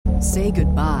Say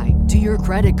goodbye to your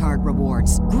credit card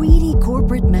rewards. Greedy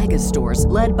corporate mega stores,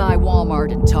 led by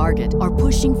Walmart and Target, are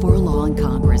pushing for a law in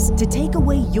Congress to take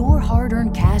away your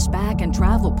hard-earned cash back and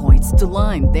travel points to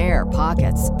line their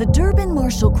pockets. The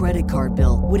Durbin-Marshall credit card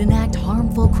bill would enact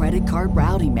harmful credit card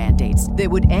routing mandates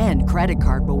that would end credit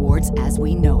card rewards as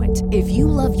we know it. If you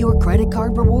love your credit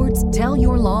card rewards, tell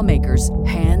your lawmakers,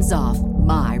 hands off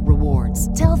my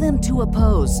rewards. Tell them to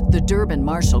oppose the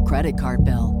Durbin-Marshall credit card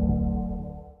bill.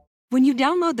 When you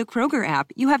download the Kroger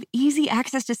app, you have easy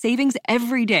access to savings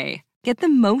every day. Get the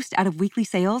most out of weekly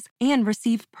sales and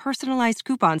receive personalized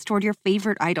coupons toward your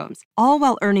favorite items, all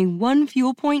while earning 1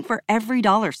 fuel point for every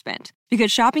 $1 spent.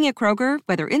 Because shopping at Kroger,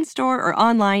 whether in-store or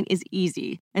online, is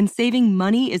easy. And saving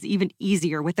money is even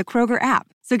easier with the Kroger app.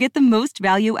 So get the most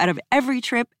value out of every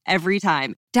trip, every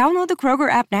time. Download the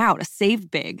Kroger app now to save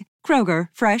big. Kroger,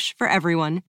 fresh for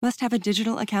everyone. Must have a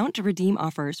digital account to redeem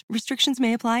offers. Restrictions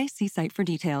may apply. See site for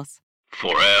details.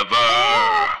 Forever.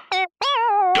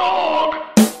 Dog.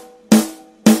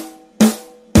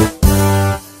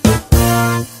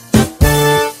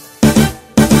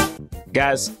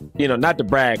 Guys, not to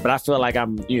brag, but I feel like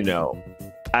I'm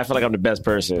the best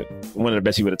person, one of the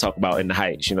best people to talk about in the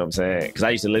Heights, you know what I'm saying? Because I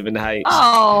used to live in the Heights.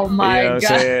 Oh, my God. What I'm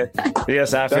saying?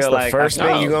 Yes, I feel like... That's the first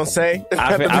thing you're going to say?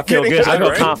 I feel good. I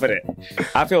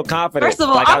feel confident. First of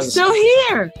all, I'm still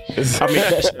here.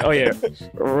 Oh, yeah.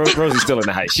 Rosie's still in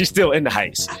the Heights. She's still in the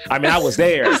Heights. I mean, I was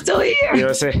there. I'm still here. You know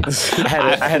what I'm saying?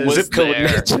 I had a zip code.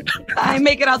 I ain't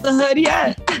making out the hood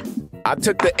yet. I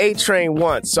took the A train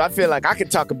once, so I feel like I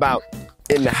could talk about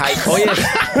in the Heights. Oh, yeah.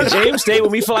 James stayed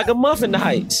with me for like a month in the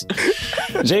Heights.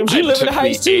 James, you live in the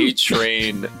Heights, too? I took the A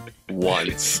train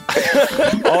once.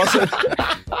 Also,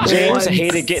 James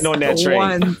hated getting on that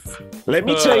train. Let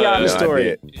me tell y'all the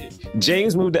story.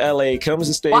 James moved to L.A., comes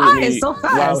to stay with me. Why? It's so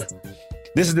fast.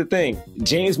 This is the thing.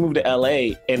 James moved to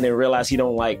L.A. and then realized he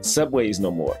don't like subways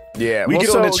no more. Yeah. We get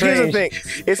on the train. Here's the thing.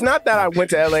 It's not that I went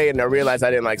to L.A. and I realized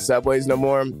I didn't like subways no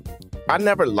more. I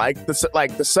never liked the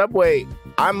subway.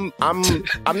 I'm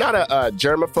not a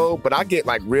germaphobe, but I get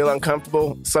like real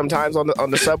uncomfortable sometimes on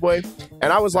the subway,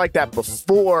 and I was like that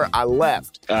before I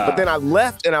left. But then I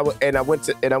left and I went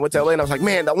to LA, and I was like,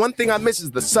 man, the one thing I miss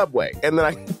is the subway. And then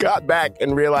I got back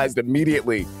and realized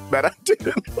immediately that I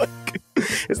didn't like it.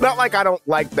 It's not like I don't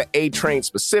like the A train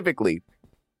specifically.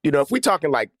 If we're talking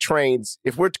like trains,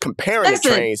 if we're comparing the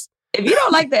trains. If you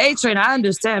don't like the A train, I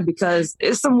understand, because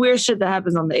it's some weird shit that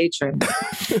happens on the A train.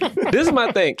 This is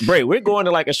my thing. Bray, we're going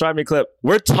to like a Astronomy Club.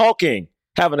 We're talking,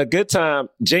 having a good time.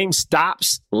 James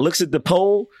stops, looks at the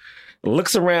pole,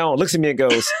 looks around, looks at me and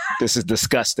goes, "This is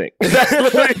disgusting."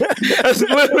 That's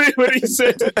literally what he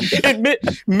said. In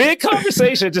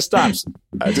mid-conversation, just stops.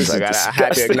 I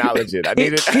had to acknowledge it. I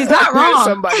needed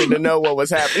somebody to know what was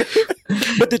happening.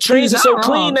 But the trains are so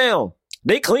clean now.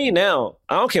 They clean now.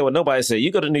 I don't care what nobody say.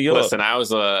 You go to New York. Listen, I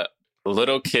was a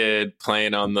little kid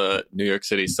playing on the New York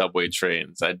City subway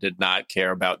trains. I did not care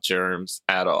about germs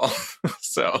at all.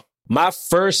 So my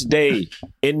first day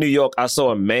in New York, I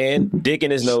saw a man digging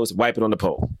his nose, wiping on the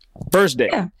pole. First day.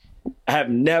 Yeah. I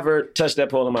have never touched that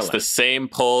pole in my life. It's the same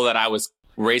pole that I was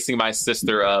racing my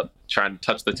sister up, trying to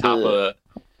touch the top of.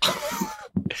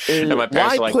 And my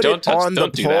parents were like, "Don't touch on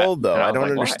don't the do pole, that." though. I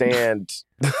don't understand.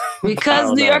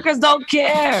 Because New Yorkers don't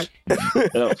care.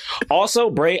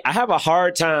 Also, Bray, I have a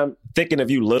hard time thinking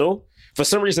of you little. For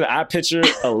some reason, I picture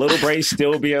a little Bray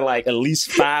still being like at least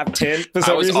 5'10". For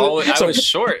some reason, I was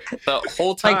short the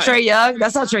whole time. Like Trae Young.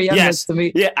 That's how Trae Young is to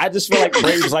me. Yeah, I just feel like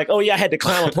Bray was like, "Oh yeah, I had to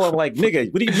climb a pole." I'm like,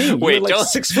 "Nigga, what do you mean? Wait, like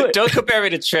 6 foot." Don't compare me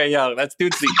to Trae Young. That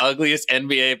dude's the ugliest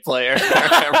NBA player.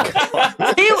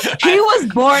 He was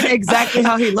born exactly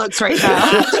how he looks right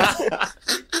now.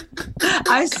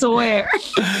 I swear.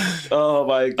 Oh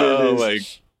my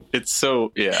goodness. It's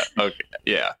so okay.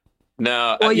 Yeah.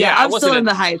 No. Well, I'm still in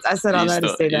the Heights. I said all that to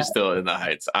say that. You're still in the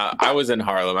Heights. I was in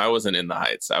Harlem. I wasn't in the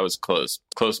Heights. I was close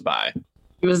by.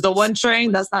 It was the one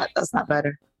train. That's not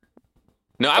better.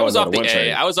 No, I was off the A.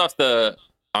 Train. I was off the.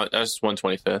 I was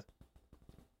 125th.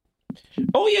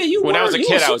 Oh yeah, you. When I was a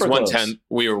kid, I was 110. Close.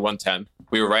 We were 110.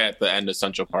 We were right at the end of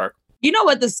Central Park. You know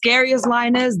what the scariest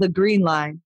line is? The green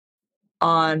line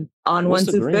on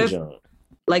 125th.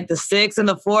 Like the 6 and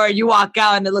the 4, you walk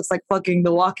out and it looks like fucking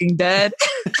The Walking Dead.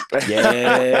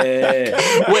 Yeah.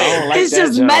 It's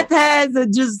just meth heads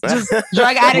and just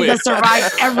drug addicts that survive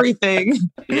everything.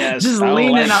 Yes, just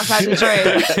leaning outside the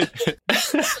train.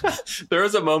 There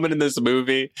was a moment in this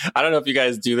movie, I don't know if you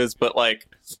guys do this, but like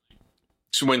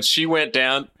when she went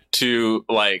down to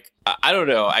like, I don't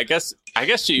know, I guess I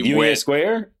guess she Union went.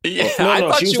 Square? Yeah,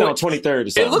 No, she was on 23rd or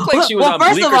something. It looked like she was Well, on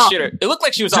first Bleecker of all, Shitter. It looked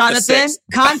like she was on the Jonathan, 6th.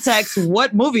 context,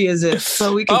 what movie is it?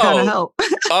 So we can kind of help.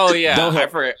 Oh, yeah. Don't I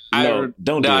help. forgot.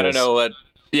 Don't do I don't this. know what.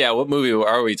 Yeah, what movie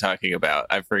are we talking about?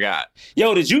 I forgot.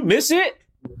 Yo, did you miss it?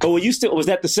 Or were you still? Was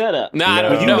that the setup? No, I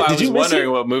don't know. I was miss wondering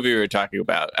it? what movie we were talking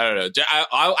about. I don't know.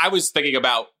 I was thinking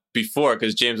about before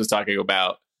because James was talking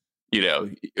about,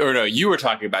 or no, you were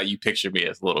talking about you pictured me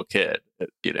as a little kid,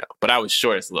 but I was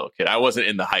short as a little kid. I wasn't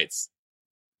in the Heights.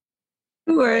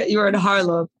 You were in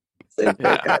Harlem.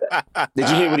 Yeah. Did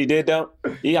you hear what he did though?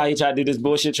 Yeah, he tried to do this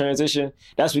bullshit transition.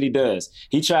 That's what he does.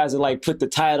 He tries to like put the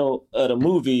title of the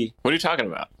movie. What are you talking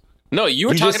about? No, you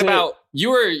were talking about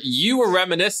you were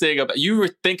reminiscing about you were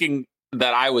thinking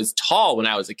that I was tall when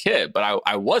I was a kid, but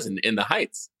I wasn't in the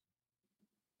Heights.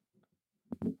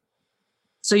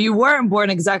 So you weren't born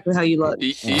exactly how you look.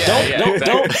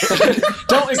 Don't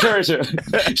encourage her.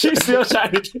 She's still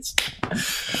trying to get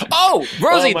Oh,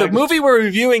 Rosie, the movie we're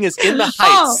reviewing is In the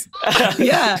Heights.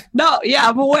 Yeah. No, yeah,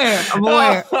 I'm aware.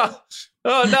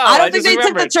 Oh no! I don't think they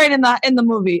took the train in the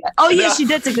movie. Oh yeah, No. she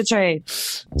did take the train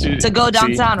to go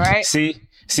downtown, right? See,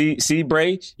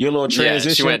 Bray, your little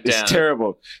transition she went is down.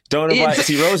 terrible. Don't invite.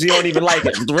 See, Rosie don't even like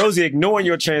it. Rosie ignoring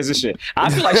your transition. I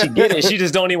feel like she get it. She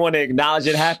just don't even want to acknowledge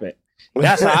it happened.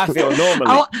 That's how I feel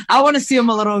normally. I want to see him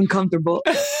a little uncomfortable.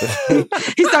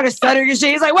 He started stuttering and shit.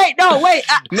 He's like, wait. No, what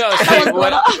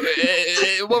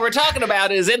we're talking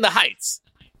about is In the Heights.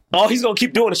 All he's gonna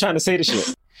keep doing is trying to say the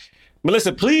shit.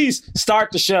 Melissa, please start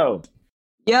the show.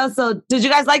 Yeah. So, did you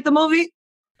guys like the movie?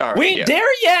 All right, We ain't there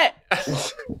yet.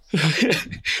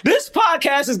 This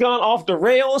podcast has gone off the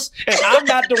rails, and I'm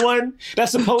not the one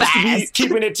that's supposed to be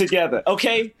keeping it together.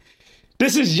 Okay,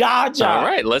 this is y'all job. All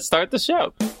right, let's start the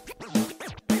show.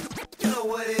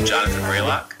 Jonathan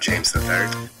Braylock, James III,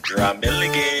 Drum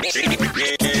Milligan.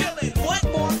 What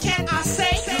more can I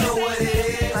say? You know what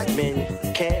it is. Black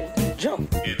men can't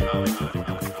jump. In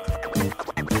Hollywood.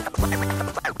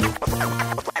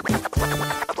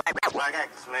 Black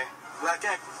actors, man. Black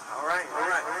actors. All right.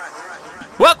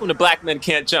 Welcome to Black Men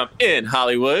Can't Jump in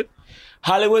Hollywood.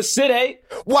 Hollywood City.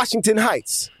 Washington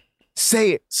Heights.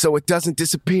 Say it so it doesn't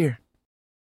disappear.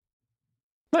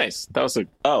 Nice. That was a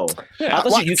Oh, Yeah. I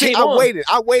thought you See, came I on.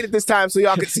 I waited this time so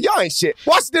y'all could see. Y'all ain't shit.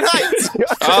 Washington Heights.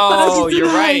 Oh, you're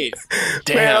right.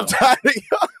 Damn. Man, I'm tired of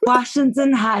y'all.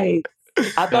 Washington Heights.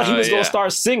 I thought he was yeah. gonna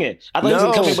start singing. I thought he was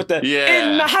gonna come in with the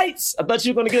Yeah. In the Heights. I thought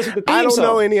you were gonna get us with the theme I don't song.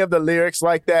 know any of the lyrics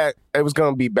like that. It was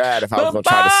gonna be bad if I was gonna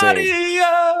try to sing.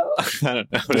 I don't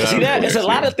know. See that? There's a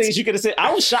lot of things you could have said.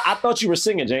 I was shocked. I thought you were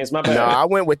singing, James. My bad. No, I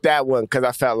went with that one because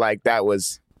I felt like that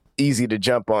was easy to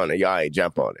jump on, and y'all ain't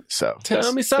jump on it. So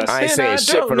Tell me something I ain't saying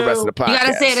shit for the rest of the podcast. You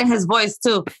gotta say it in his voice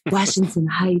too. Washington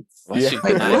Heights. Washington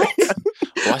Like, Heights.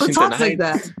 Who Washington talks like Heights.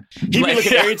 that? He be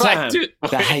looking every time. dude,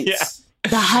 The Heights.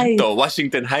 The Heights. The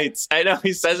Washington Heights. I know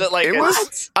he says it like It it's,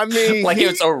 was. I mean, like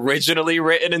it's originally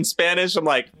written in Spanish. I'm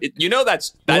like,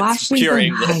 that's Washington pure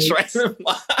English, Heights.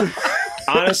 right?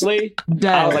 Honestly,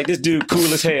 Dead. I was like, this dude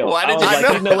cool as hell. Why did I was you- like, I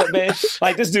know. you know what, man?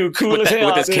 Like, this dude cool as hell.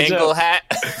 with his out there, Kango Joe. hat.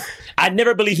 I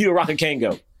never believed he would rock a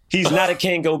Kango. He's not a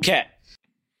Kango cat.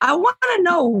 I want to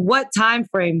know what time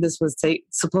frame this was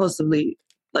supposedly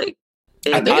like.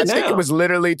 I think now. it was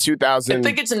literally 2000. I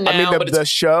think it's now, I mean, but the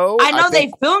show. I know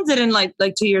think- they filmed it in like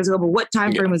 2 years ago, but what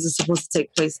time frame was it supposed to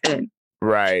take place in?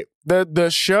 Right. The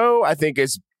show, I think,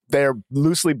 they're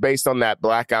loosely based on that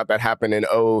blackout that happened in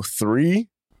 03.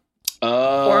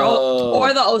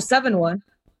 Or the 07 one.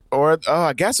 Or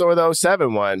I guess the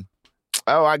 07 one.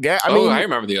 Oh, I guess. I mean, I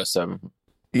remember the 07.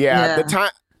 yeah, the Yeah. time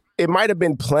it might have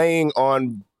been playing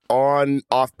on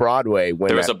off Broadway when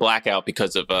There was a blackout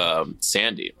because of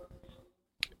Sandy.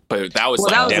 But that was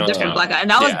like that was downtown. a different blackout, and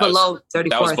that was below 34th.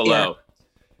 That was below.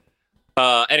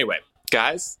 Anyway,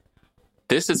 guys,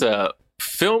 this is a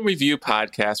film review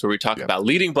podcast where we talk about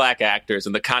leading black actors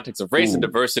in the context of race and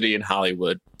diversity in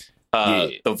Hollywood.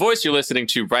 The voice you're listening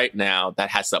to right now that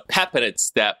has a pep in its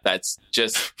step that's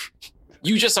just,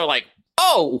 you just are like,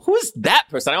 oh, who's that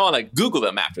person? I want to Google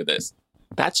them after this.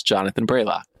 That's Jonathan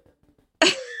Braylock.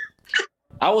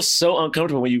 I was so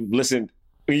uncomfortable when you listened,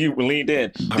 when you leaned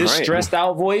in. This right. stressed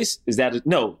out voice,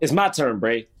 no, it's my turn,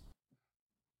 Bray.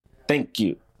 Thank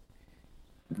you.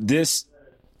 This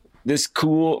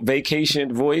cool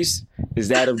vacation voice is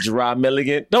that of Gerard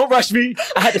Milligan. Don't rush me.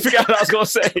 I had to figure out what I was going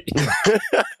to say.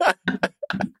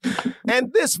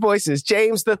 And this voice is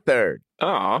James III.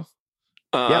 Aw.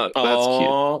 Yep.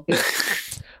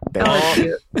 That's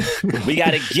cute. We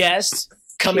got a guest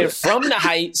coming from the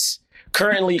Heights,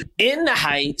 currently in the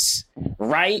Heights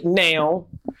right now.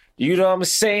 You know what I'm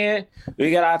saying?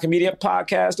 We got our comedian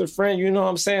podcaster friend. You know what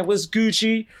I'm saying? What's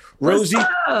Gucci? Rosy,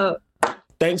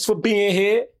 thanks for being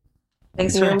here.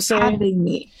 Thanks You know for having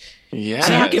me. Yeah. I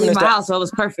had to leave my house, so it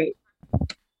was perfect.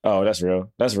 Oh, that's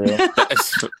real. That's real.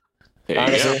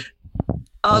 Honestly.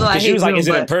 Although she was like, is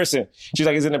it in person? She was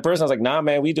like, is it in person? I was like, nah,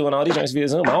 man, we doing all these things via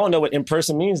Zoom. I don't know what in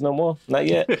person means no more. Not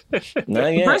yet.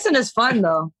 Not yet. In person is fun,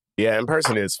 though. Yeah, in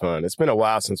person is fun. It's been a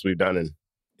while since we've done an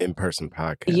in-person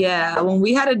podcast. Yeah, when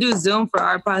we had to do Zoom for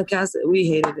our podcast, we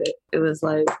hated it. It was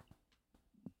like...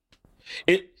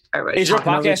 Is your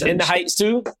podcast in the Heights,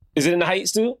 too? Is it in the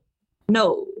Heights, too?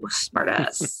 No,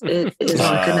 smartass. It is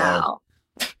on Canal.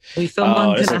 We filmed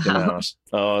on Canal.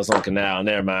 Oh, it's on Canal.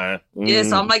 Never mind. Yeah,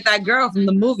 so I'm like that girl from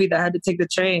the movie that had to take the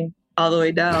train all the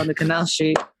way down the Canal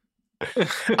Street.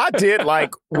 I did like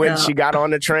when she got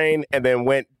on the train and then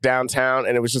went downtown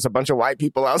and it was just a bunch of white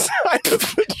people outside of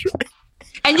the train.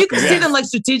 And you could see them like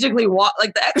strategically walk.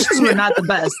 Like the extras were not the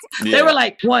best. Yeah. They were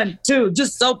like 1, 2,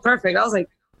 just so perfect. I was like,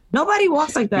 nobody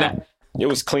walks like that. Nah, it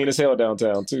was clean as hell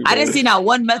downtown too. I didn't see not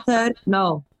one meth head.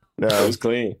 No, it was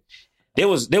clean. There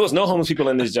was no homeless people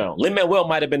in this zone. Lin-Manuel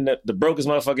might have been the brokest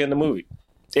motherfucker in the movie.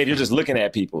 If you're just looking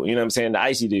at people, you know what I'm saying? The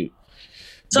icy dude.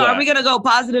 So are we gonna go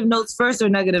positive notes first or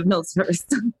negative notes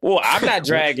first? Well, I'm not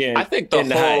dragging. I think the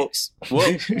whole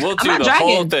we'll do the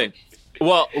whole thing.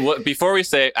 Well, before we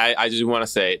say, I just want to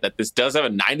say that this does have a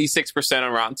 96%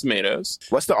 on Rotten Tomatoes.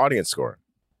 What's the audience score?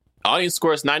 Audience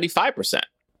score is 95%.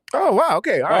 Oh, wow.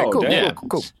 Okay. All right. Cool. Yeah.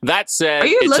 Cool. That said, are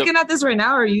you looking at this right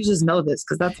now, or you just know this?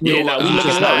 Because that's we looking it up.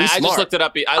 I just looked it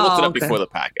up. I looked it up before the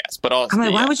podcast. But also, I'm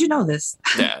like, why would you know this?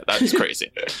 Yeah, that's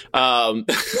crazy. Now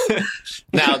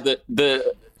the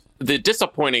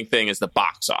disappointing thing is the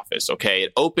box office. Okay,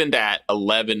 it opened at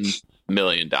 $11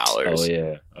 million. Oh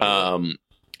yeah.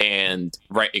 And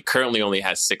it currently only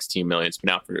has 16 million. It's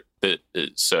been out for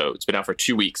so it's been out for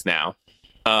 2 weeks now.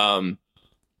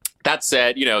 That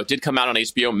said, it did come out on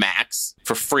HBO Max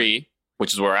for free,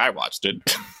 which is where I watched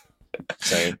it.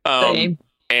 Same.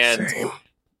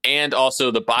 And also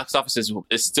the box office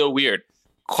is still weird.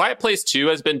 Quiet Place 2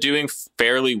 has been doing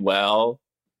fairly well,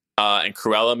 and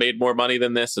Cruella made more money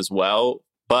than this as well.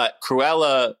 But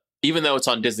Cruella, even though it's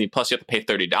on Disney Plus, you have to pay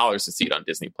 $30 to see it on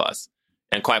Disney Plus.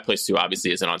 And Quiet Place 2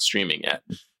 obviously isn't on streaming yet.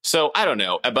 So I don't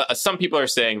know. But some people are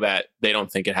saying that they don't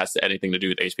think it has anything to do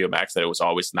with HBO Max, that it was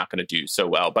always not going to do so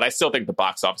well. But I still think the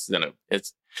box office is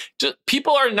it's just,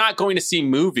 people are not going to see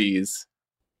movies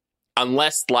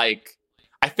unless I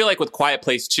feel like with Quiet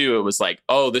Place 2, it was like,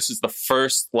 oh, this is the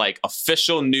first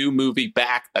official new movie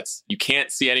back that's you can't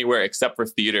see anywhere except for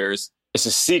theaters. It's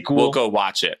a sequel. We'll go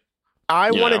watch it.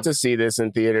 I wanted to see this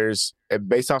in theaters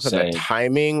based off of the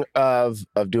timing of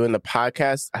doing the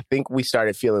podcast. I think we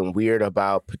started feeling weird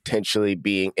about potentially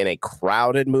being in a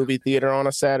crowded movie theater on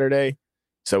a Saturday.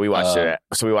 So we watched it.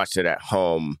 We watched it at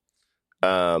home.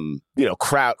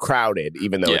 Crowded,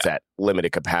 even though it's at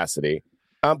limited capacity.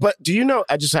 But do you know?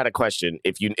 I just had a question.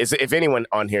 If anyone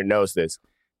on here knows this,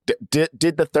 did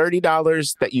the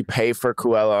 $30 that you pay for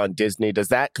Cruella on Disney, does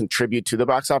that contribute to the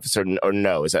box office or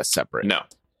no? Is that separate? No.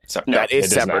 That is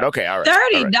separate. Okay, all right.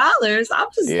 $30. I'm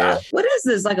just what is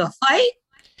this? Like a fight?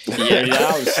 $30.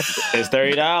 It's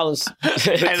 $30.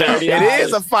 $30. It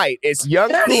is a fight. It's young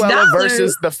Cruella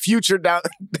versus the future down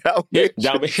here.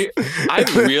 I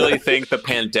really think the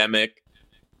pandemic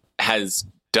has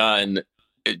done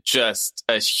just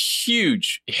a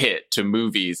huge hit to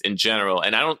movies in general,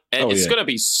 and it's going to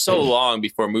be so long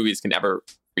before movies can ever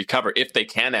recover, if they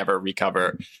can ever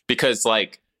recover, because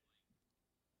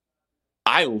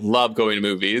I love going to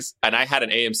movies, and I had an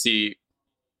AMC,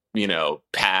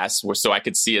 pass so I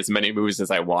could see as many movies as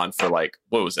I want for what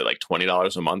was it,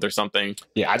 $20 a month or something?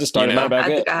 Yeah, I just started mine back. I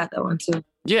think I had that one too.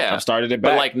 Yeah, I've started it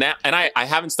back. But now, and I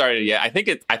haven't started it yet. I think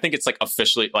it's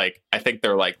officially I think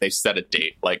they're they've set a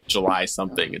date July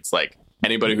something. It's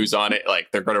anybody who's on it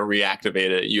they're going to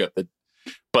reactivate it. You have to,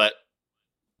 but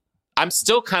I'm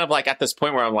still kind of at this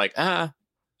point where I'm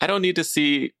I don't need to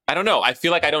see. I don't know. I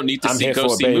feel like I don't need to go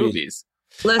see movies.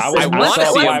 Listen, I want to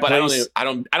see them, but I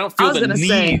don't feel the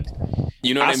need.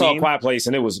 You know what I mean? I saw Quiet Place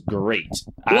and it was great.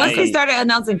 Once they started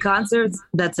announcing concerts,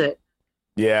 that's it.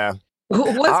 Yeah.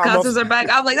 Once concerts are back,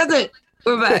 I'm like, that's it.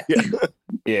 We're back.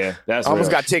 Yeah, that's I almost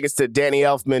real. got tickets to Danny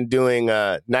Elfman doing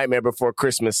Nightmare Before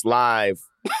Christmas live.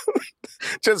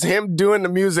 Just him doing the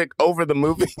music over the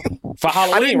movie. For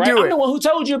Halloween, I didn't right? do I'm it. the one who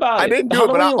told you about it. I didn't do it,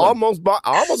 but I almost got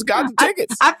the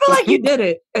tickets. I feel like you did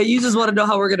it, and you just want to know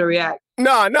how we're going to react.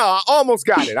 No, I almost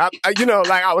got it.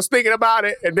 I was thinking about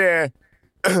it, and then,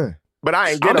 but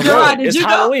I ain't get them. Gerard, did it's you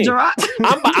Halloween. go? Gerard?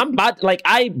 I'm about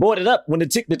I bought it up when the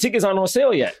tickets aren't on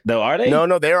sale yet, though, are they?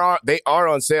 No, they are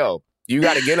on sale. You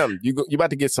got to get them. You about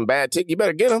to get some bad tick. You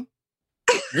better get them.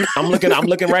 I'm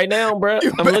looking right now, bro.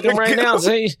 I'm looking right now.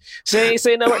 Say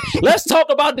no. Let's talk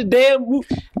about the damn.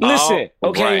 Listen,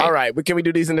 okay. Right. All right, but can we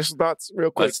do these initial thoughts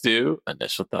real quick? Let's do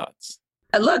initial thoughts.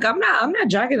 Look, I'm not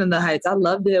dragging in the Heights. I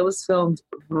loved it. It was filmed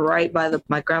right by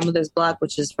my grandmother's block,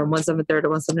 which is from 173rd to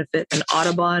 175th and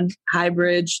Audubon High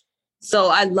Bridge. So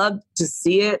I loved to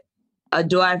see it. I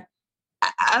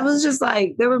was just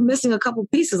like, they were missing a couple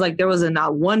pieces. Like there was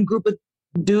not one group of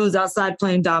dudes outside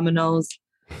playing dominoes.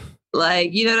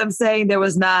 Like, you know what I'm saying? There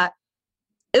was not.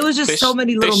 It was just so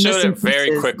many little missing pieces. They showed it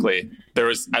very quickly. There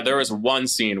was one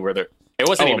scene where it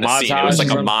wasn't even a scene. It was like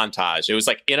a montage. It was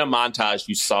like in a montage,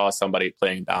 you saw somebody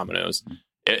playing dominoes.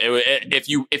 If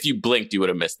you blinked, you would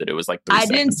have missed it. It was like 3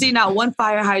 seconds. Didn't see not one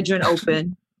fire hydrant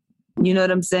open. You know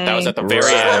what I'm saying? That was at the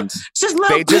very end.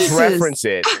 They just reference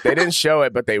it. They didn't show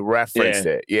it, but they referenced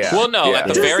it. Yeah. Well, no, at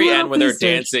the very end when they're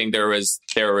dancing, there was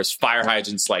fire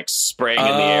hydrants like spraying in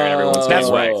the air and everyone's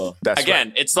getting wet.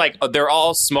 Again, it's like they're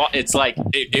all small. It's like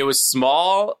it was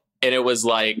small and it was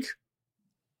like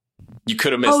you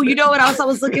could have missed. Oh, you know what else I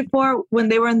was looking for when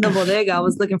they were in the bodega? I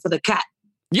was looking for the cat.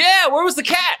 Yeah, where was the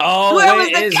cat? Oh, where was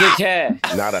the cat?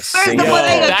 Not a Where's single. the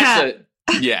bodega cat?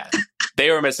 Yeah. They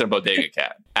were missing a bodega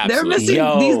cat. Absolutely.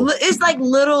 They're missing these. It's like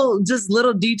little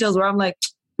details where I'm like,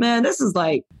 man, this is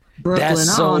like Brooklyn.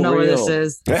 I don't know where this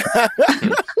is.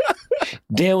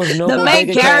 There was no. The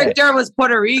main character was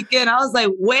Puerto Rican. I was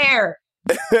like, where?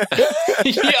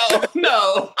 Yo,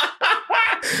 no.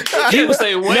 He was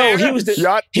saying where? No, he was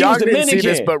y'all didn't see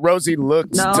this, but Rosie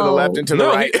looked to the left and to the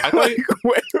right.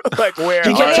 Like where?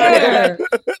 He was trying to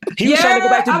go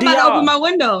back to DR. I'm about to open my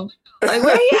window. Like,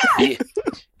 where he at?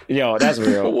 Yo, that's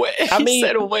real. He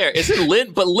said where? Is it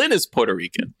Lynn? But Lynn is Puerto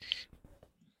Rican.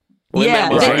 Yeah,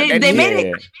 they made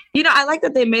it. You know, I like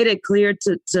that they made it clear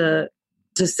to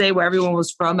say where everyone was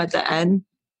from at the end,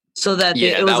 so that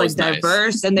it was like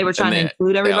diverse, and they were trying to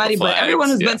include everybody. But everyone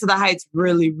who's been to the Heights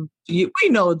we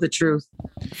know the truth.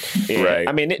 Yeah. Right.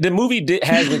 I mean, the movie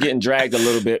has been getting dragged a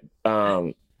little bit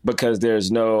because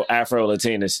there's no Afro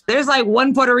Latinas. There's like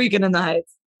one Puerto Rican in the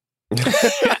Heights.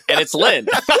 And it's Lynn.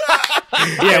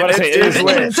 Yeah, what I say is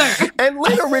Lynn. And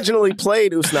Lynn originally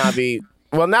played Usnavi.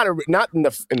 Well, not in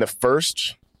the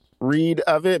first read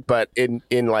of it, but in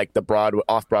like the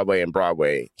off Broadway and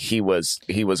Broadway, he was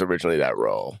originally that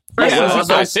role.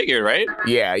 I figured, right?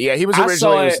 Yeah, he was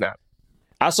originally Usnavi.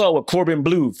 I saw it with Corbin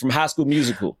Bleu from High School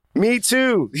Musical. Me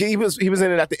too. He was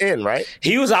in it at the end, right?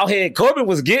 He was out here. Corbin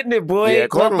was getting it, boy. Yeah,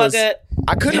 Corbin was.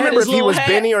 I couldn't remember if he was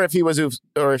Benny or if he was He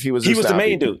was the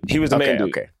main dude. He was the main dude.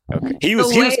 Okay. He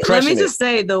was crushing Let me just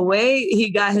say, the way he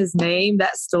got his name,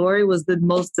 that story was the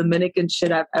most Dominican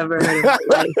shit I've ever heard in my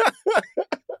life.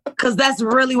 Because that's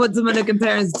really what Dominican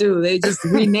parents do. They just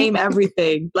rename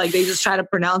everything. Like they just try to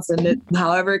pronounce it.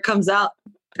 However it comes out,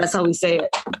 that's how we say it.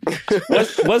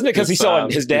 Wasn't it because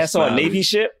his dad saw a Navy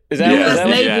ship? Is that US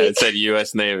Navy. Yeah, it said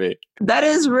U.S. Navy. That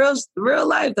is real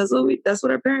life. That's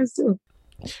what our parents do.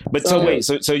 But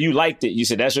so you liked it? You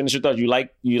said that's your initial thought. You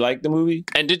liked the movie?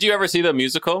 And did you ever see the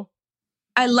musical?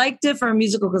 I liked it for a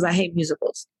musical because I hate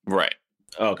musicals. Right.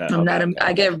 Okay.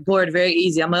 I get bored very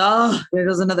easy. I'm like, oh, there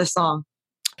goes another song.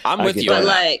 I'm with you on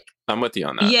that. I'm with you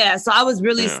on that. Yeah, so I was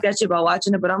really sketchy about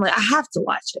watching it, but I'm like, I have to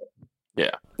watch it.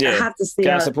 Yeah. I have to see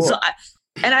it. So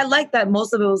I like that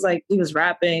most of it was like he was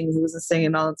rapping, he wasn't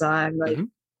singing all the time. Like,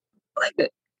 I liked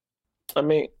it. I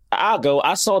mean, I'll go.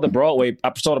 I saw the Broadway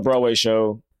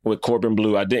show with Corbin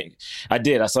Bleu. I think I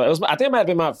saw it. I think it might have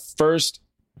been my first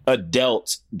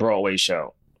adult Broadway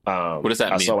show. What does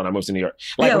that mean? I saw when I moved to New York.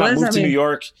 Like when I moved to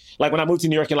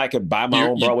New York, and I could buy my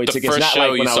own Broadway tickets. Not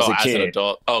like when I was a kid. As an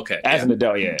adult. Okay. As an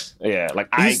adult, yeah.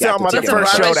 Like He's talking about the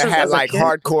first show that had like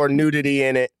hardcore nudity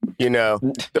in it. You know,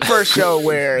 the first show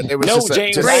where it was just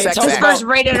sex act. First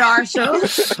rated R show.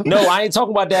 No, I ain't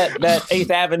talking about that 8th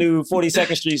Avenue,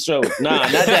 42nd Street show. Nah,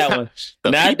 not that one.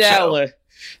 Not that one.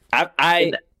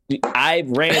 I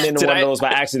ran into one of those by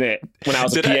accident when I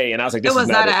was a PA, and I was like, "This was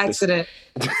not an accident."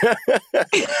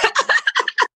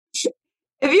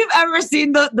 If you've ever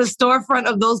seen the storefront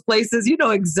of those places, you know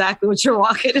exactly what you're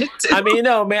walking into. I mean,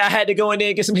 no, man, I had to go in there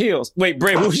and get some heels. Wait,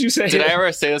 Bray, what was you saying? Did I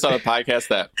ever say this on the podcast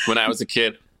that when I was a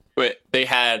kid, they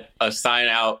had a sign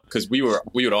out because we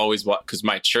would always walk because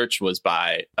my church was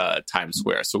by Times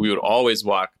Square, so we would always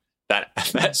walk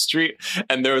that street,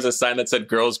 and there was a sign that said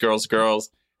 "Girls, girls, girls."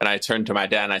 And I turned to my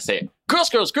dad and I say, "Girls,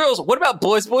 girls, girls. What about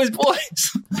boys, boys,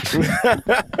 boys?"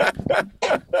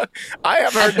 I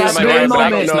have heard that, but I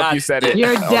don't know if you said it.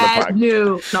 Your dad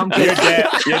knew. No, I'm kidding.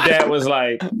 Your dad was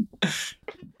like,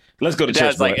 Let's go to church,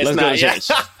 Dad's boy. like, it's Let's not go to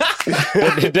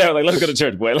church. Dad was like, let's go to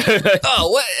church, boy.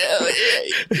 Oh, what?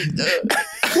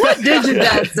 What did your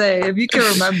dad say, if you can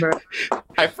remember?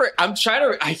 I'm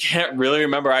trying to. I can't really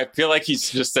remember. I feel like he's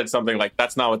just said something like,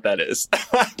 "That's not what that is."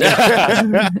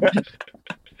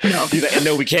 No. He's like,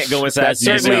 no, we can't go inside. That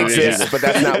certainly exists, but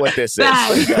that's not what this is.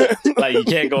 Like, you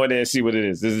can't go in there and see what it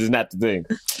is. This is not the thing.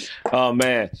 Oh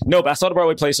man, no. But I saw the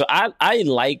Broadway play, so I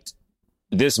liked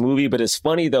this movie. But it's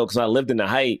funny though, because I lived in the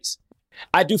Heights.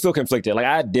 I do feel conflicted. Like,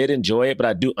 I did enjoy it, but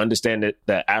I do understand that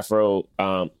the Afro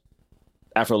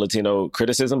Latino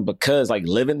criticism, because like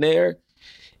living there,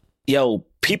 yo,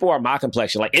 people are my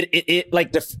complexion. Like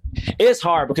it's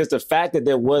hard because the fact that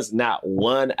there was not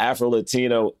one Afro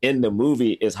Latino in the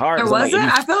movie is hard. There wasn't?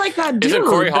 I feel like that dude. Isn't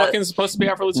Corey Hawkins supposed to be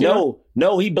Afro Latino?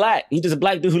 No, he black. He's just a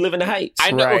black dude who live in the Heights.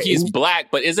 I know Right. he's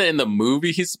black, but isn't in the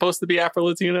movie he's supposed to be Afro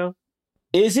Latino?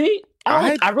 Is he?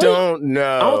 I don't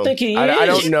know. I don't think he is. I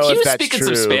don't know He if was that's speaking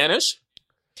true. some Spanish.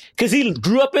 Because he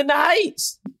grew up in the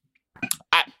Heights.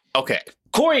 Okay.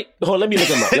 Corey, let me look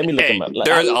him up. Hey,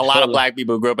 there's a lot of black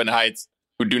people who grew up in the Heights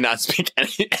who do not speak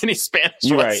any Spanish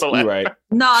whatsoever. You're right.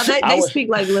 No, they speak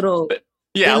like little.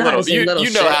 Yeah, a They're little. not saying little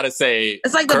You know shit. how to say.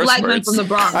 It's like the curse black men words. from the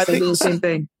Bronx. I They do the think- same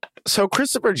thing. So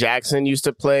Christopher Jackson used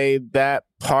to play that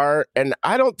part, and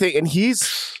I don't think, and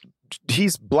he's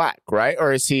black, right?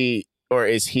 Or is he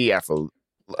Afro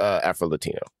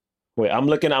Latino? Wait, I'm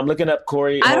looking up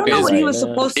Corey. I don't know Is- what he was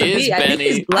supposed to is be. I think Benny-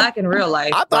 he's black in real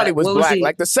life. I thought but he was what black. he?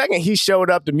 Like the second he showed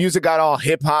up, the music got all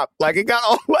hip hop. Like it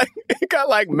got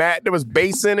like Matt. There was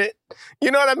bass in it.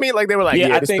 You know what I mean? Like they were like,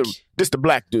 Yeah, I this think- the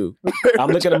black dude. I'm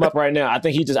looking him up right now. I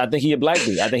think he a black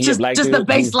dude. I think he a black just dude. the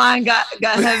bass line got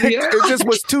heavier. It just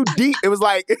was too deep. It was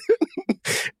like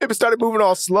it started moving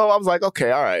all slow. I was like,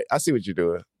 okay, all right, I see what you're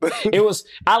doing.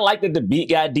 I like that the beat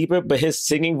got deeper, but his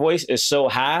singing voice is so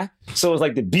high. So it's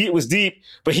like the beat was deep,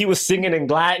 but he was singing and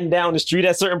gliding down the street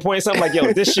at certain points. I'm like,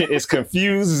 yo, this shit is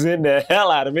confusing the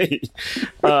hell out of me.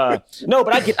 No,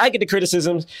 but I get the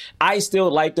criticisms. I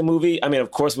still like the movie. I mean, of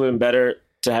course, it would have been better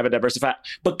to have it diversified.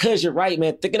 Because you're right,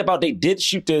 man. Thinking about they did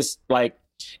shoot this like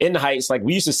in the Heights. Like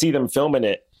we used to see them filming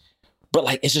it. But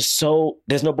like it's just so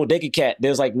there's no bodega cat.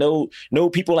 There's like no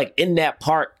people like in that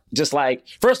park. Just like,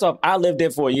 first off, I lived there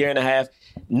for a year and a half.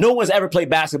 No one's ever played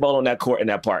basketball on that court in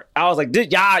that park. I was like, y'all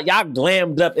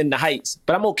glammed up in the Heights,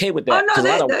 but I'm okay with that.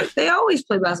 Oh no, they always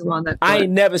play basketball on that court. I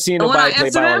ain't never seen The one nobody on play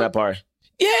ball Instagram? on that park.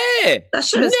 Yeah, That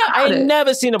shit is I ain't crowded.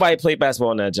 never seen nobody play basketball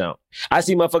on that jump. I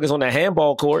see motherfuckers on that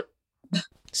handball court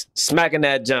smacking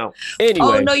that jump. Anyway,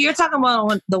 Oh no, you're talking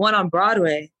about the one on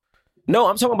Broadway. no,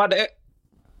 I'm talking about the.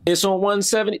 It's on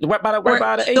 170, right by the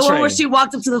A train. The one where she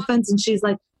walked up to the fence and she's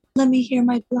like, "Let me hear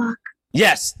my block."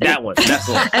 Yes, that one. That's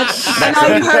the one. And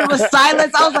all you heard was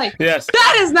silence. I was like, Yes.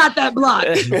 "That is not that block."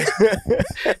 Let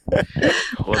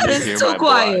me It's hear too my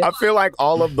quiet. block. I feel like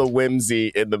all of the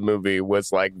whimsy in the movie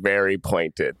was like very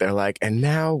pointed. They're like, and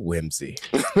now whimsy.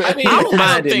 I mean, I don't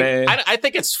mind it, think, man. I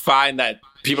think it's fine that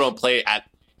people don't play at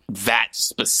that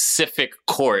specific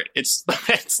court. It's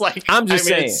like I'm just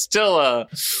saying. it's still a,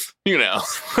 you know.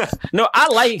 No, I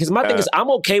like it because my thing is I'm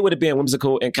okay with it being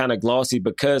whimsical and kind of glossy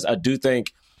because I do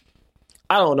think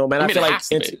I don't know, man. I mean, feel it like has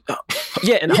to be.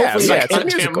 yeah, and hopefully yeah, like it's a Damn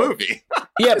musical. movie.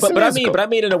 yeah, It's a but I musical.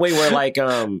 mean in a way where like It's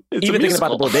a even thinking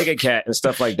about the musical. Bodega Cat and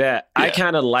stuff like that, I Yeah.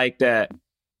 kind of like that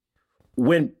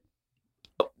when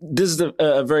this is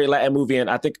a very Latin movie, and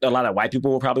I think a lot of white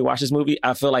people will probably watch this movie.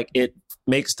 I feel like it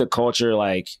makes the culture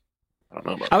like. I don't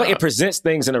know about I think that. it presents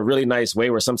things in a really nice way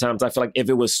where sometimes I feel like if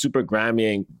it was super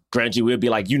grimy and grungy, we'd be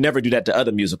like, you never do that to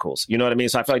other musicals. You know what I mean?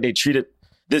 So I feel like they treated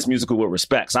this musical with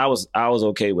respect. So I was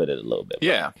okay with it a little bit.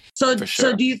 Yeah. So, For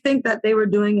sure. so do you think that they were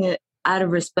doing it out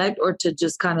of respect or to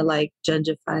just kind of like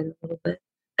gentrify it a little bit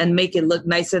and make it look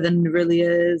nicer than it really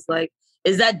is? Like,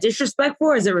 is that disrespectful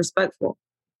or is it respectful?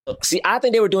 See, I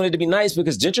think they were doing it to be nice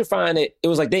because gentrifying it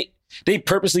was like they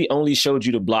purposely only showed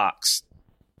you the blocks,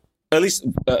 at least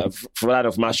for out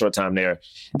of my short time there,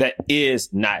 that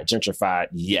is not gentrified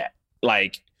yet.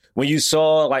 Like when you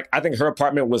saw, like I think her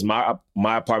apartment was my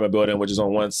apartment building, which is on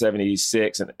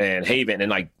 176 and Haven, and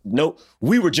like no,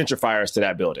 we were gentrifiers to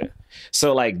that building.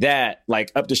 So like that,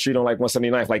 like up the street on like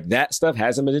 179th, like that stuff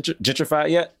hasn't been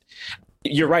gentrified yet.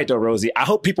 You're right though, Rosie. I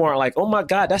hope people aren't like, oh my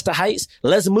God, that's the Heights.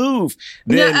 Let's move.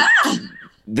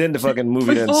 Then the fucking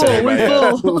movie doesn't say We're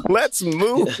it. full. Let's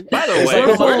move. By the It's way,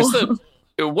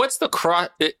 like- what's the cross?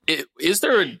 Is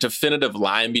there a definitive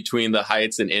line between the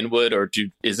Heights and Inwood, or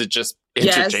is it just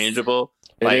Yes. interchangeable?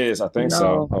 It is, I think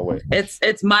so. No. Oh wait. It's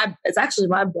actually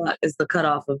my block is the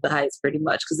cutoff of the Heights pretty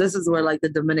much because this is where like the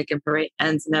Dominican parade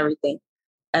ends and everything,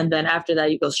 and then after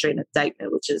that you go straight into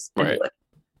Dykeman, which is Right. Inwood.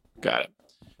 Got it.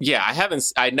 Yeah,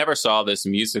 I never saw this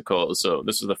musical, so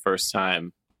this was the first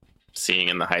time seeing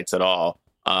In the Heights at all.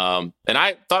 And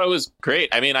I thought it was great.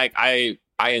 I mean, I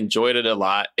enjoyed it a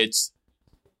lot. It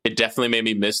definitely made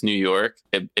me miss New York.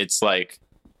 It's like,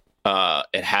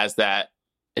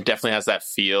 it definitely has that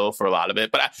feel for a lot of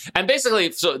it. But and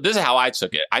basically, so this is how I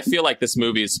took it. I feel like this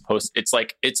movie is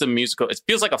it's a musical. It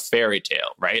feels like a fairy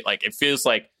tale, right? Like it feels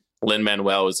like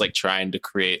Lin-Manuel was like trying to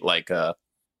create like a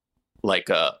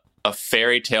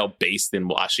fairy tale based in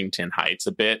Washington Heights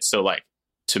a bit. So like,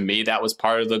 to me, that was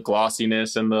part of the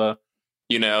glossiness and the,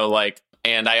 like,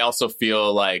 and I also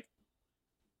feel like,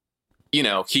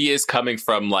 he is coming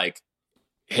from like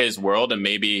his world, and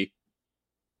maybe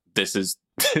this is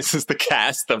the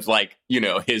cast of like,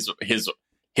 his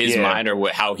mind or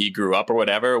how he grew up or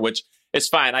whatever, which is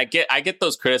fine. I get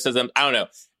those criticisms. I don't know.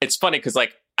 It's funny because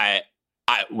like I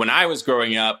when I was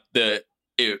growing up, the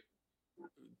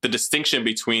distinction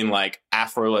between like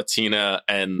Afro-Latina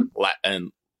and I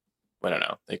don't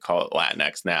know, they call it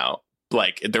Latinx now.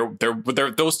 Like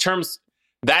they're those terms.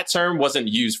 That term wasn't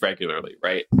used regularly,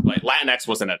 right? Like Latinx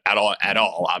wasn't at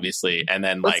all, obviously. And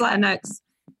then what's like Latinx?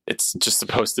 It's just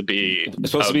supposed to be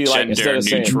like gender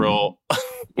neutral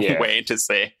saying, way to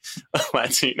say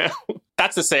Latino.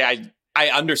 That's to say, I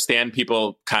understand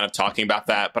people kind of talking about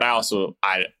that, but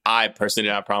I personally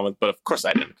didn't have a problem with. But of course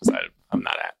I didn't, because I'm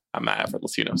not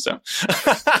Afro-Latino, so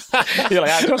you're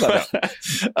like, of course I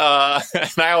know.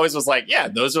 And I always was like, yeah,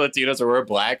 those are Latinos, or we're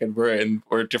black, and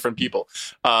we're different people.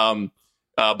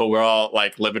 But we're all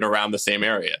like living around the same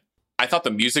area. I thought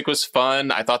the music was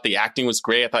fun. I thought the acting was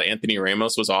great. I thought Anthony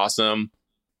Ramos was awesome.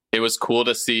 It was cool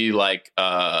to see like,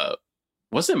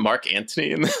 wasn't Mark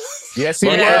Antony in this? Yes, he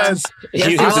was.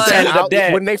 He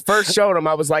was. When they first showed him,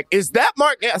 I was like, "Is that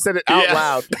Mark?" Yeah, I said it out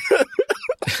loud.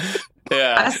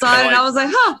 Yeah, I saw it and I was like,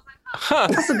 "Huh,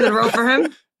 that's a good role for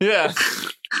him." Yeah,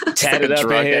 tatted up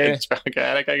in here, drug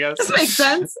addict, I guess. This makes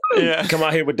sense. Yeah, come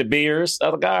out here with the beers. I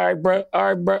was like, all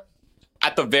right, bro.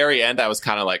 At the very end, I was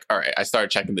kind of like, all right. I started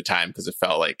checking the time because it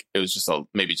felt like it was just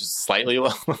maybe slightly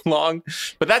long.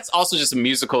 But that's also just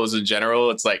musicals in general.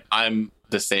 It's like I'm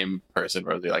the same person,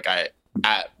 Rosie. Like at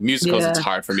musicals, it's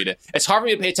hard for me to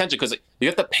pay attention, because you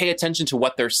have to pay attention to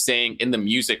what they're saying in the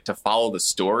music to follow the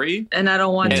story. And I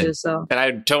don't want to, so. And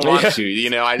I don't want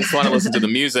to, I just want to listen to the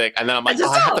music. And then I'm like,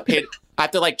 I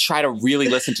have to like try to really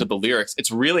listen to the lyrics. It's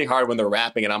really hard when they're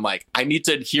rapping, and I'm like, I need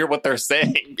to hear what they're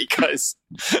saying, because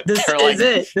they're like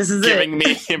This is giving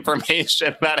me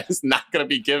information that is not going to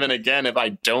be given again if I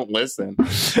don't listen.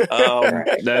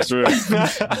 That's real.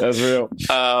 That's real.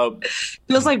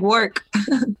 Feels like work.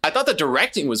 I thought the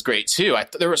directing was great too.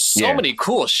 There were so many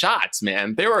cool shots,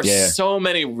 man. There were so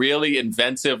many really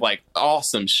inventive, like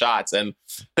awesome shots, and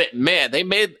they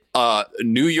made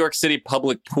New York City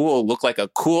public pool look like a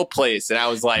cool place, and I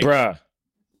was like, bruh,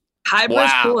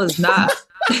 Highbridge pool is not.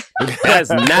 That's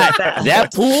not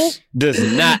that pool does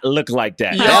not look like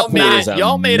that.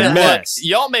 Y'all made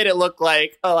it look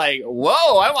like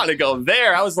whoa, I want to go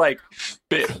there. I was like,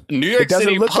 New York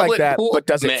City look public like that, pool, but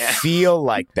does it feel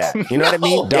like that? You know what I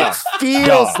mean? Dog. It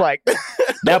feels like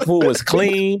that pool was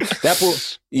clean. That pool,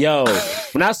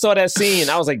 when I saw that scene,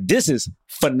 I was like, this is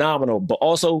phenomenal, but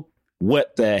also,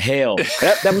 what the hell?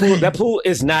 That pool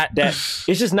is not that.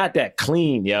 It's just not that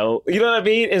clean, yo. You know what I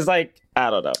mean? It's like, I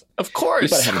don't know. Of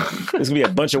course, there's gonna be a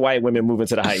bunch of white women moving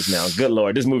to the Heights now. Good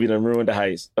Lord, this movie done ruined the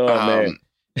Heights. Oh man.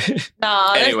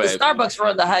 Nah, anyway, the Starbucks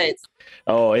ruined the Heights.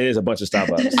 Oh, it is a bunch of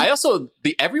Starbucks. I also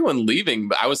everyone leaving,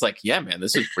 but I was like, yeah, man,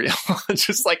 this is real.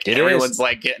 Just like everyone's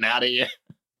like getting out of here.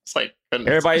 It's like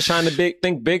everybody's trying to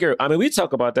think bigger. I mean, we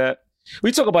talk about that.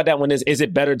 We talk about that when is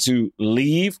it better to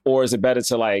leave, or is it better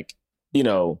to like,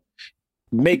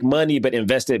 make money but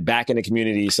invest it back in the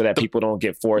community so that people don't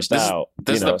get forced out.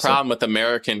 This is the problem with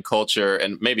American culture,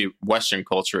 and maybe Western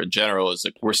culture in general, is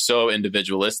like we're so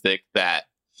individualistic that,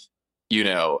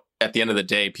 at the end of the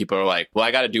day, people are like, well,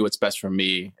 I got to do what's best for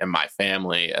me and my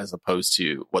family, as opposed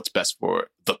to what's best for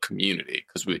the community.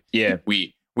 Because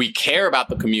we care about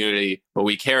the community, but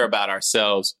we care about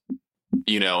ourselves,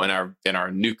 in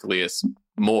our nucleus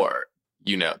more,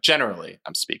 generally.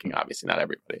 I'm speaking, obviously not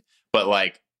everybody, but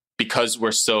like, because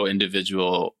we're so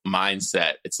individual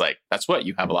mindset, it's like, that's what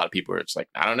you have a lot of people where it's like,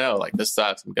 I don't know, like this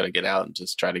sucks. I'm going to get out and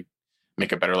just try to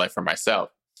make a better life for myself.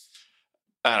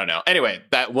 I don't know. Anyway,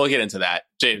 we'll get into that.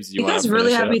 James, you guys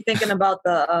really have me thinking about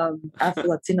the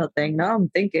Afro-Latino thing. Now I'm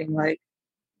thinking like,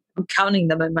 I'm counting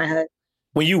them in my head.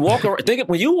 When you walk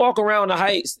around, the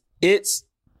Heights, it's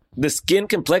the skin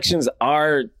complexions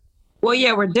are. Well,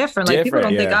 yeah, we're different. Like people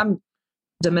don't think I'm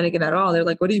Dominican at all. They're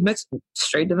like, what are you Mexican?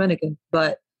 Straight Dominican.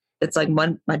 But it's like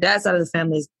my dad's side of the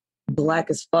family is black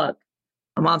as fuck.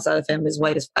 My mom's side of the family is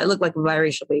white. I look like a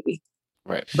biracial baby.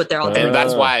 Right. But they're all and Dominican.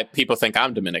 that's why people think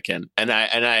I'm Dominican. And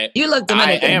I You look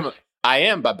Dominican. I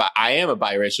am a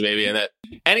biracial baby. And that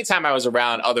anytime I was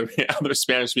around other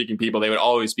Spanish speaking people, they would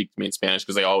always speak to me in Spanish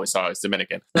because they always saw I was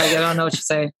Dominican. Like, I don't know what you're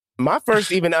saying. My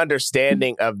first even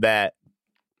understanding of that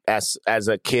as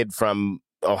a kid from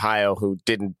Ohio who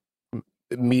didn't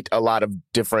meet a lot of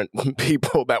different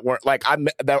people that weren't like I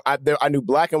knew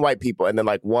black and white people, and then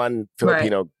like one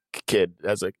Filipino kid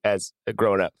as a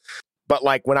grown up. But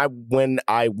like when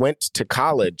I went to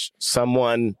college,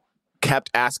 someone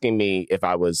kept asking me if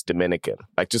I was Dominican.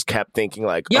 Like just kept thinking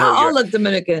like, y'all all look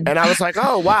Dominican. And I was like,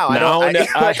 oh wow, I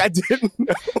didn't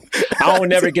know. I don't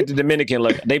never get the Dominican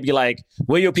look. They be like,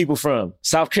 where your people from?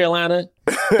 South Carolina?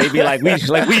 They be like,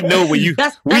 we know where you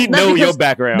we know your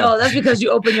background. No, that's because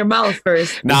you open your mouth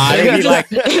first. Nah, they be like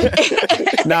they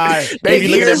be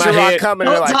looking at my hair. Coming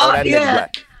and like, oh, that nigga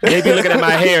black. They be looking at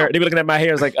my hair. They be looking at my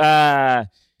hair. It's like,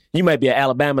 you might be an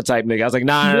Alabama type nigga. I was like,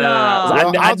 nah.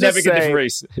 Well, I never get the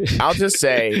race. I'll just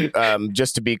say,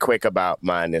 just to be quick about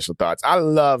my initial thoughts, I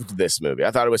loved this movie.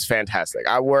 I thought it was fantastic.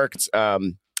 I worked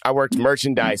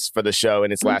merchandise for the show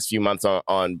in its last few months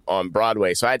on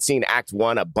Broadway. So I had seen Act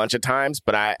 1 a bunch of times,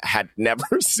 but I had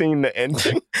never seen the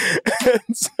ending.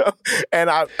 and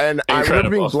I remember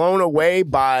being blown away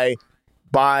by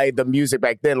the music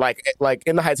back then. Like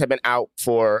In the Heights had been out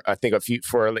for I think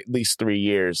for at least 3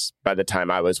 years by the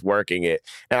time I was working it.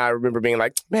 And I remember being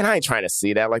like, man, I ain't trying to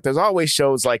see that. Like there's always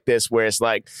shows like this where it's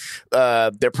like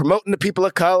they're promoting the people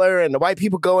of color and the white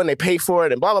people go and they pay for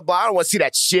it and blah blah blah. I don't want to see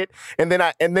that shit. And then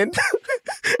I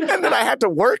had to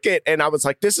work it, and I was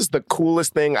like, this is the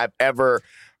coolest thing I've ever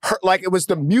heard. Like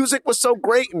the music was so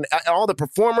great and all the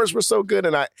performers were so good,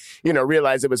 and I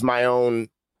realized it was my own.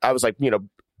 I was like,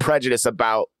 prejudice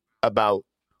about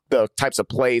the types of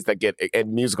plays that get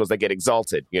and musicals that get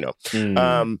exalted,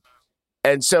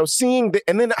 and so seeing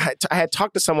and then I had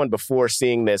talked to someone before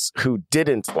seeing this who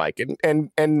didn't like it,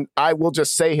 and I will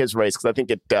just say his race because I think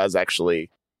it does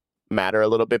actually matter a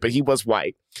little bit, but he was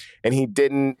white and he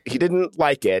didn't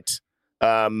like it,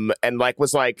 and like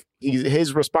was like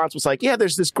his response was like, yeah,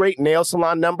 there's this great nail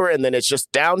salon number and then it's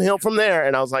just downhill from there,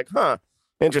 and I was like, huh.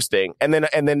 Interesting. And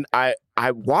then I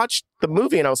watched the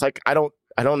movie and I was like, I don't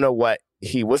know what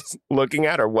he was looking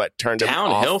at or what turned him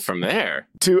downhill off from there.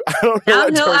 I don't know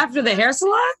downhill after the hair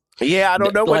salon? Yeah, I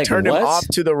don't know what like turned what? him off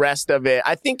to the rest of it.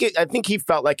 I think he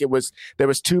felt like there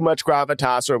was too much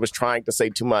gravitas, or it was trying to say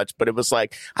too much, but it was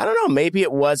like, I don't know, maybe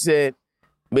it wasn't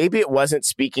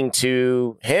speaking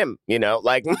to him,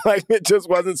 like it just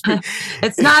wasn't speaking.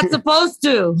 It's not supposed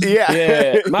to.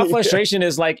 Yeah. My frustration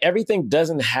is like everything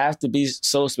doesn't have to be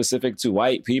so specific to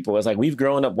white people. It's like we've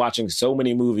grown up watching so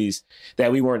many movies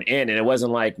that we weren't in, and it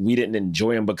wasn't like we didn't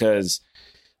enjoy them because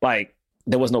like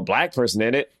there was no black person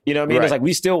in it. You know what I mean? Right. It's like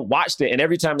we still watched it, and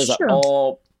every time there's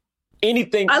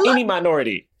any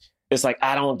minority. It's like,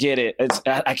 I don't get it.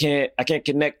 I can't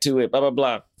connect to it. Blah blah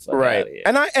blah. Right.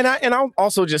 And I'll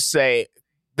also just say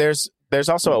there's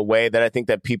also a way that I think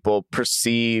that people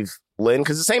perceive Lin,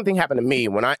 because the same thing happened to me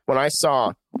when I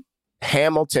saw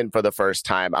Hamilton for the first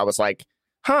time. I was like,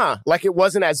 like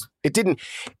it didn't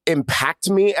impact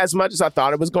me as much as I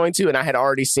thought it was going to, and I had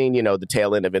already seen the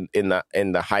tail end of in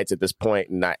the Heights at this point,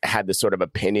 and I had this sort of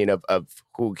opinion of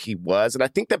who he was, and I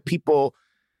think that people.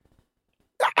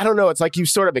 I don't know. It's like you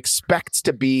sort of expect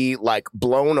to be like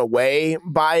blown away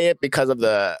by it because of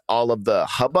all of the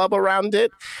hubbub around it.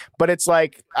 But it's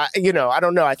like, I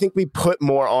don't know. I think we put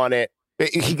more on it.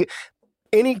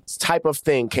 Any type of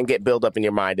thing can get built up in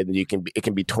your mind, and then it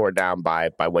can be torn down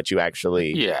by what you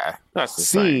actually that's the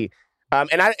see.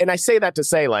 And I say that to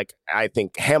say, like, I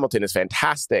think Hamilton is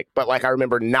fantastic, but like I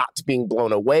remember not being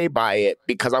blown away by it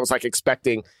because I was like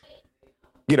expecting.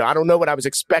 I don't know what I was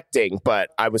expecting, but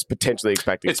I was potentially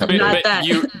expecting something. But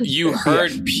you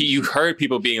heard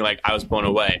people being like, I was blown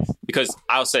away, because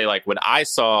I'll say, like, when I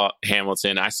saw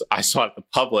Hamilton, I saw it at the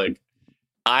public.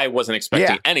 I wasn't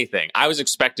expecting anything. I was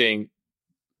expecting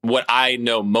what I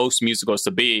know most musicals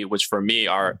to be, which for me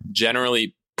are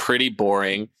generally pretty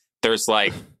boring. There's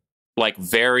like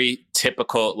very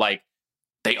typical, like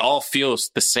they all feel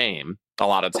the same a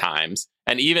lot of times,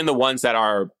 and even the ones that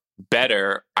are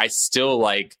better, I still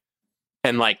like,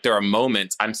 and like there are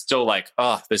moments I'm still like,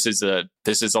 oh, this is a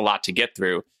lot to get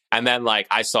through. And then like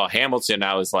I saw Hamilton,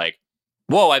 I was like,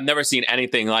 whoa, I've never seen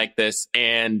anything like this,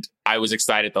 and I was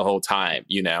excited the whole time,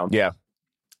 Yeah.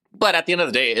 But at the end of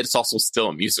the day, it's also still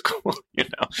a musical,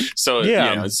 So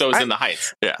so it's In the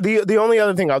Heights. Yeah. The only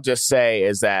other thing I'll just say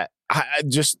is that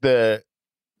just the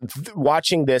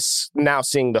watching this now,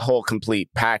 seeing the whole complete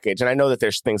package, and I know that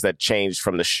there's things that changed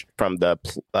from the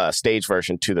stage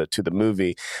version to the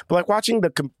movie, but like watching the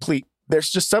complete, there's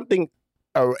just something,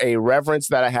 a reverence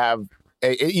that I have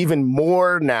even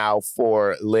more now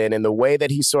for Lin, and the way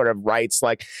that he sort of writes,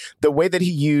 like the way that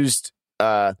he used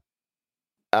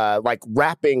like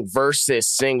rapping versus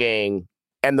singing,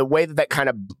 and the way that kind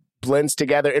of blends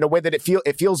together in a way that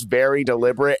it feels very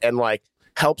deliberate and like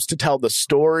helps to tell the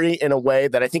story in a way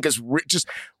that I think is just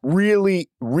really,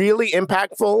 really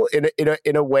impactful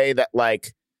in a way that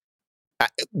like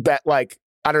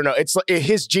I don't know. It's like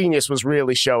his genius was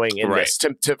really showing in this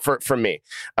for me.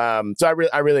 So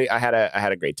I had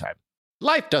a great time.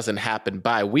 Life doesn't happen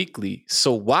bi-weekly,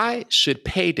 so why should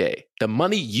payday? The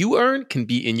money you earn can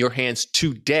be in your hands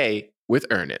today with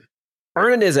Earnin.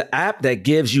 Earnin is an app that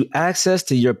gives you access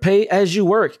to your pay as you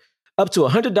work, up to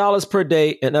 $100 per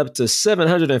day and up to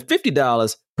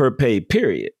 $750 per pay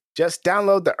period. Just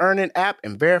download the Earnin app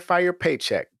and verify your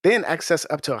paycheck. Then access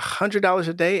up to $100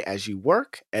 a day as you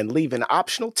work and leave an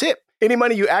optional tip. Any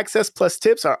money you access plus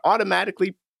tips are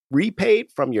automatically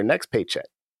repaid from your next paycheck.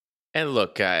 And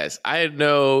look, guys, I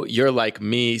know you're like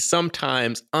me.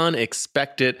 Sometimes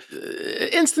unexpected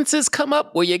instances come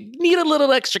up where you need a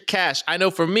little extra cash. I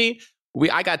know for me,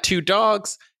 I got 2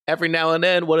 dogs. Every now and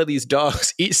then, one of these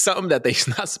dogs eats something that they're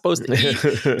not supposed to eat.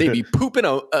 They be pooping,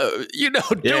 doing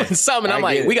something. And I'm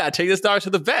like, we got to take this dog to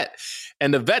the vet.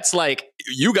 And the vet's like,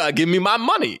 you got to give me my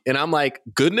money. And I'm like,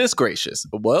 goodness gracious.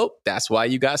 Well, that's why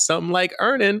you got something like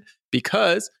Earnin,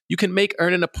 because you can make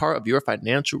Earnin a part of your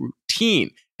financial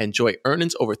routine. Enjoy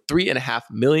Earnin's over 3.5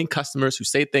 million customers who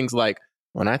say things like,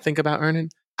 when I think about Earnin,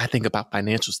 I think about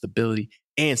financial stability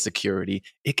and security.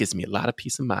 It gives me a lot of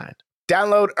peace of mind.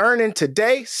 Download Earnin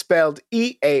today, spelled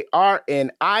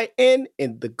EARNIN,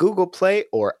 in the Google Play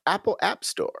or Apple App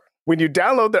Store. When you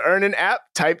download the Earnin app,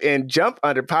 type in Jump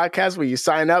Under Podcast when you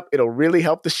sign up. It'll really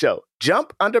help the show.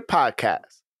 Jump Under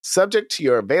Podcast. Subject to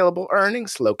your available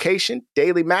earnings, location,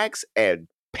 daily max, and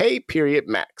pay period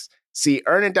max. See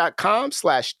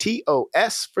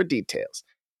earnin.com/TOS for details.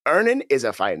 Earnin is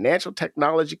a financial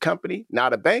technology company,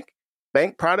 not a bank.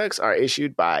 Bank products are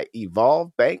issued by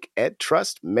Evolve Bank and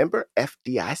Trust, member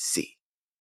FDIC.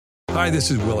 Hi, this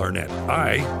is Will Arnett.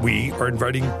 We are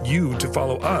inviting you to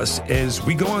follow us as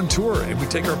we go on tour and we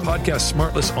take our podcast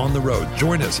Smartless on the road.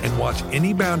 Join us and watch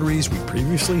any boundaries we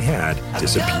previously had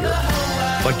disappear.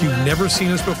 Like you've never seen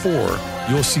us before,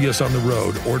 you'll see us on the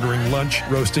road, ordering lunch,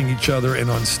 roasting each other, and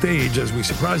on stage as we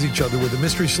surprise each other with a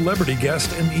mystery celebrity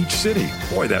guest in each city.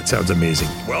 Boy, that sounds amazing.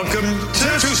 Welcome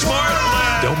to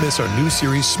Smartland! Don't miss our new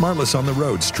series, Smartless on the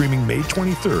Road, streaming May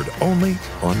 23rd, only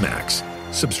on Max.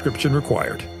 Subscription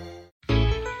required.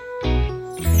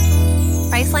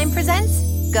 Priceline presents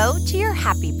Go to Your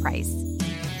Happy Price.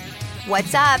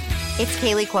 What's up? It's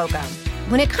Kaylee Cuoco.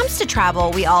 When it comes to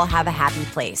travel, we all have a happy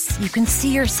place. You can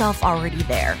see yourself already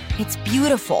there. It's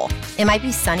beautiful. It might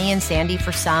be sunny and sandy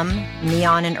for some,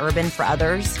 neon and urban for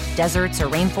others, deserts or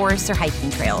rainforests or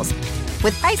hiking trails.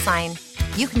 With Priceline,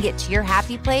 you can get to your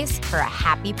happy place for a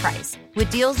happy price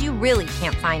with deals you really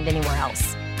can't find anywhere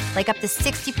else. Like up to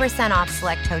 60% off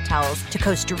select hotels to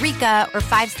Costa Rica or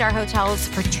 5-star hotels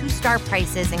for 2-star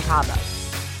prices in Cabo.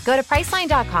 Go to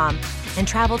Priceline.com and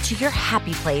travel to your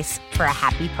happy place for a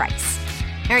happy price.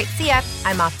 All right, see ya.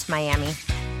 I'm off to Miami.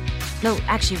 No,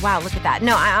 actually, wow, look at that.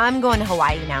 No, I'm going to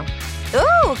Hawaii now.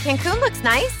 Ooh, Cancun looks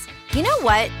nice. You know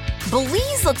what?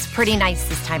 Belize looks pretty nice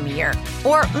this time of year.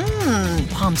 Or,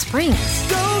 Palm Springs.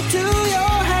 Go to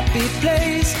your happy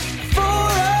place for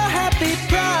a happy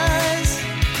price.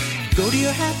 Go to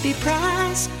your happy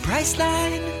price,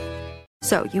 Priceline.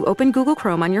 So you open Google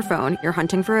Chrome on your phone, you're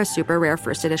hunting for a super rare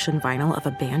first edition vinyl of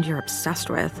a band you're obsessed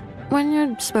with, when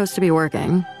you're supposed to be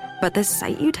working. But this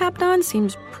site you tapped on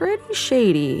seems pretty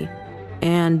shady.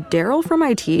 And Daryl from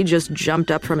IT just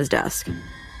jumped up from his desk.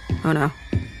 Oh no,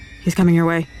 he's coming your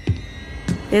way.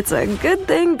 It's a good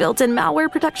thing built-in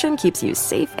malware protection keeps you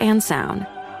safe and sound.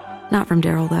 Not from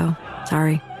Daryl, though.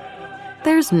 Sorry.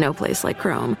 There's no place like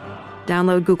Chrome.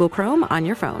 Download Google Chrome on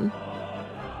your phone.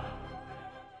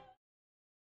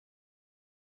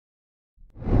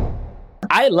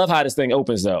 I love how this thing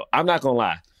opens, though. I'm not gonna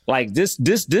lie. Like this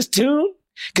tune,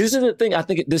 because this is the thing. I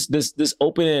think this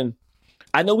opening.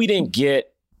 I know we didn't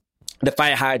get the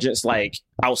fire hydrants like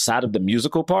outside of the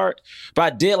musical part, but I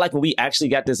did like when we actually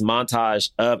got this montage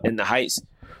of In the Heights.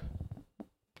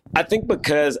 I think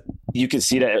because you can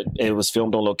see that it was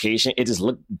filmed on location, it just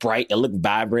looked bright, it looked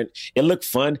vibrant, it looked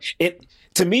fun.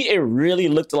 To me, it really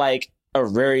looked like a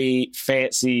very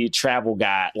fancy travel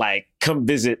guide, like come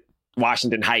visit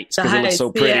Washington Heights because it looks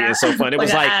so pretty and so fun. It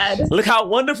was ad. look how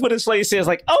wonderful this place is.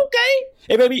 Like, okay.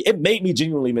 It made me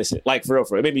genuinely miss it. Like, for real.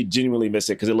 It made me genuinely miss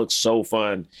it because it looks so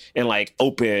fun and like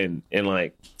open and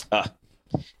like,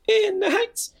 in the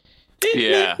Heights.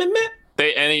 Yeah.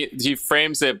 He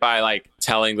frames it by like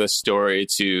telling the story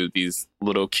to these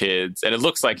little kids, and it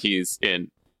looks like he's in.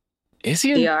 Is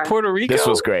he in DR. Puerto Rico? This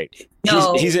was great.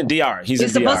 No. He's in DR. He's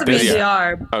supposed to be in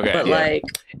DR. Okay, But like,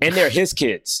 and they're his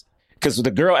kids because the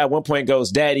girl at one point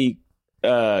goes, "Daddy,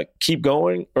 keep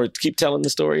going or keep telling the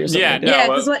story or something." Yeah, like no,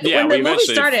 that. because when the movie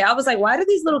started, I was like, why do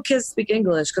these little kids speak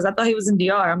English? Because I thought he was in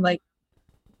DR. I'm like,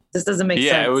 this doesn't make sense.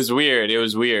 Yeah, it was weird.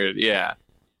 Yeah.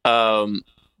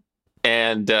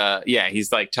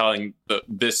 He's like telling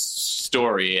this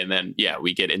story, and then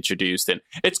we get introduced, and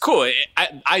it's cool.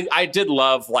 I did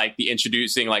love like the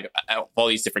introducing like all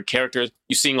these different characters.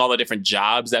 You seeing all the different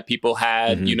jobs that people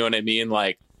had. Mm-hmm. You know what I mean?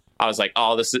 Like I was like,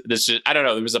 oh, this is, I don't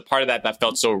know. There was a part of that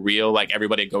felt so real, like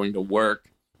everybody going to work.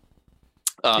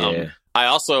 I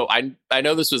also I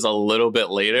know this was a little bit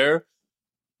later.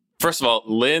 First of all,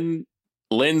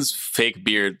 Lynn's fake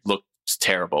beard looks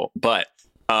terrible, but.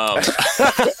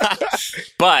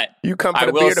 But you come for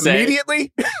the beard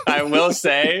immediately. I will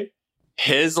say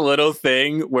his little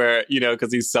thing where,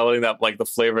 because he's selling that like the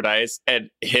flavored ice, and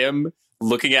him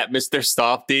looking at Mr.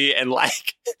 Softy and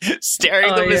like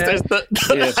staring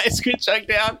the ice cream truck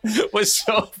down was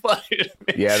so funny to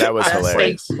me. Yeah, that was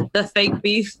hilarious. The fake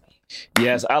beef.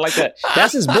 Yes, I like that.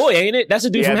 That's his boy, ain't it? That's a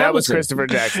dude from that Hamilton. was Christopher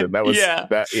Jackson. That was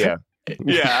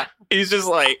Yeah. He's just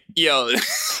like, yo,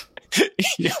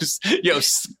 this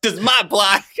is my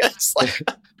block. It's like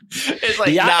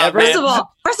first of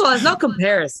all, there's no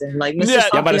comparison. Like Mr.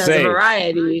 Softy has a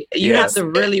variety. You have to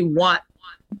really want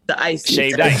the ice.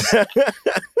 Shaved ice.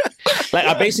 Like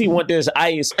I basically want this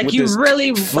ice. Like with you this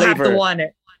really flavor, have to want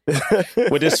it.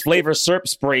 with this flavor syrup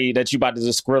spray that you about to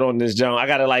just squirt on this joint. I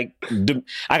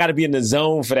gotta be in the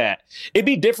zone for that. It'd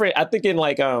be different. I think in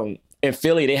like in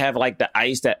Philly, they have like the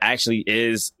ice that actually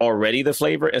is already the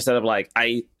flavor instead of like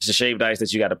ice, the shaved ice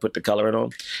that you got to put the coloring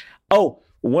on. Oh,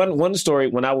 one story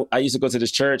when I used to go to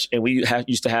this church and we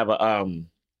used to have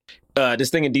this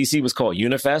thing in DC was called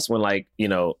Unifest when like,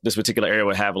 this particular area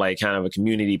would have like kind of a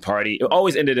community party. It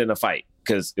always ended in a fight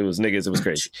because it was niggas. It was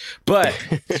crazy. But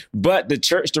the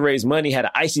church to raise money had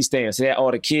an icy stand. So they had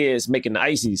all the kids making the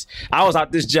ices. I was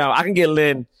out this job. I can get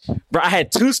Lynn. Bro, I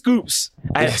had 2 scoops.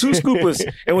 I had 2 scoopers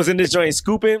and was in this joint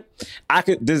scooping.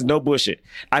 This is no bullshit.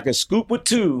 I could scoop with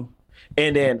 2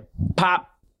 and then pop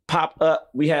up.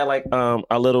 We had like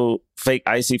our little fake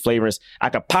icy flavors. I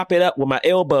could pop it up with my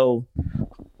elbow.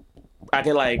 I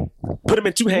can like put them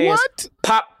in 2 hands.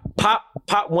 What?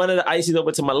 Pop one of the ices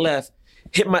over to my left.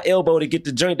 Hit my elbow to get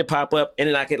the joint to pop up, and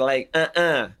then I could like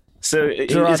So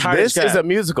it's hard this to is a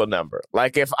musical number.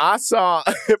 Like if I saw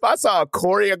a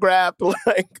choreographed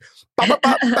like pop,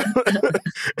 pop,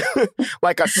 pop,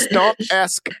 like a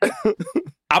stomp-esque.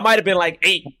 I might have been like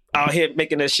 8 out here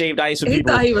making a shaved ice with he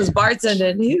people. Thought he was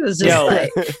bartending. He was just like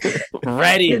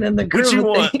ready. in the what you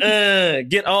want?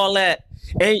 Get all that.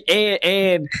 And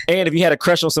if you had a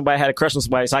crush on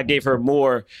somebody, so I gave her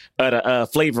more of the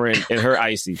flavor in her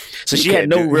icy. So she had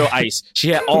no real ice. She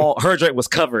had her drink was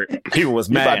covered. People was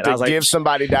mad. About to I was like, give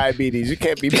somebody diabetes. You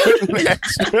can't be putting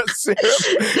extra syrup.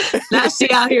 Now she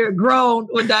out here grown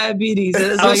with diabetes.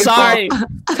 I'm sorry.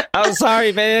 I'm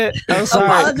sorry, man. I'm sorry.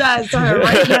 Apologize to her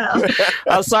right now.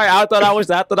 I'm sorry. I thought I was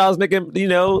making,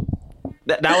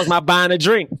 that was my buying a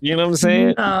drink. You know what I'm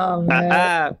saying? Oh,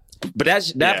 man. But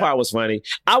that part was funny.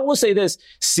 I will say this: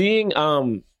 seeing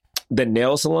the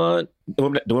nail salon,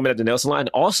 the women at the nail salon, and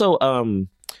also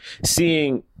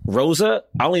seeing Rosa.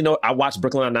 I watched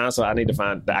Brooklyn Nine-Nine, so I need to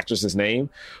find the actress's name.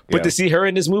 But to see her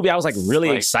in this movie, I was like really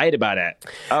excited by that.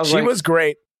 She was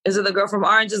great. Is it the girl from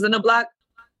Orange Is the New Black?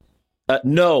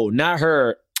 No, not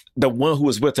her. The one who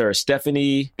was with her,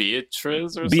 Stephanie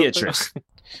Beatrice.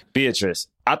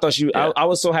 I thought she. Yeah. I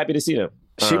was so happy to see them.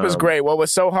 She was great. What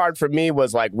was so hard for me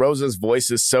was like Rosa's voice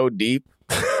is so deep.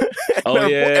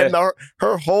 And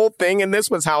her whole thing in this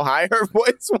was how high her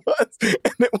voice was.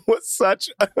 And it was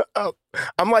such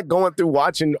I'm like going through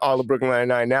watching all of Brooklyn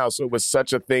Nine-Nine now. So it was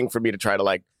such a thing for me to try to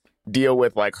like deal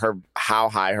with like how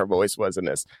high her voice was in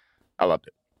this. I loved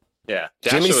it. Yeah.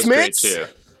 Jimmy Smits too.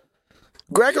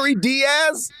 Gregory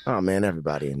Diaz. Oh man,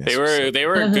 everybody in this. They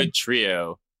were a good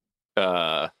trio.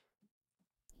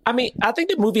 I mean, I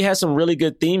think the movie has some really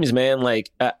good themes, man.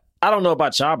 Like, I don't know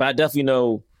about y'all, but I definitely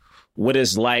know what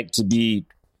it's like to be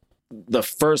the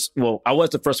first. Well, I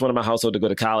was the first one in my household to go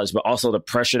to college, but also the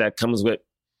pressure that comes with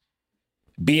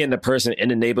being the person in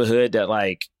the neighborhood that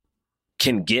like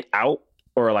can get out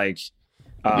or like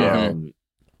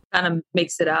kind of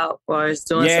makes it out or is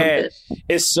doing something.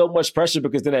 It's so much pressure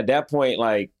because then at that point,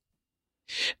 like,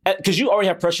 because you already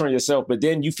have pressure on yourself, but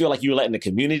then you feel like you're letting the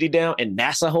community down, and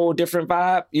that's a whole different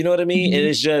vibe. You know what I mean? And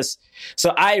it's just,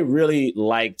 so I really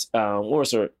liked, what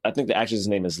was her, I think the actress's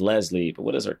name is Leslie, but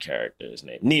what is her character's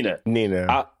name? Nina.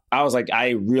 I was like, I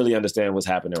really understand what's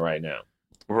happening right now.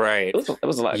 Right. It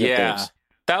was a lot of good things.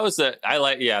 That was that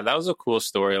was a cool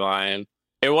storyline.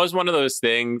 It was one of those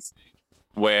things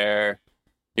where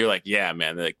you're like, yeah,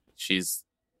 man, like she's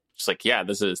just like, yeah,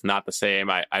 this is not the same.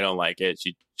 I don't like it.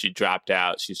 She dropped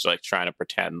out. She's like trying to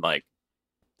pretend like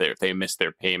they missed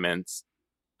their payments.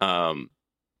 I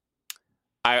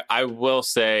will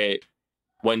say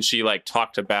when she like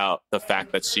talked about the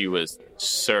fact that she was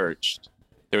searched,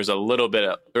 there was a little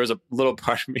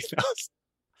part of me that was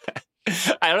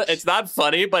it's not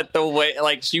funny, but the way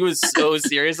like she was so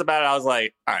serious about it, I was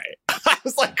like, all right. I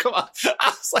was like, come on. I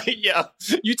was like, yo,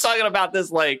 you talking about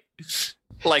this like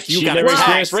you she got never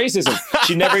experienced racism.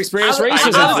 She never experienced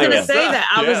racism. I was gonna say that.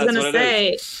 I was that's gonna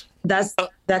say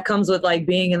that comes with like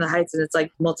being in the Heights, and it's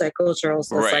like multicultural.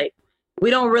 So it's like we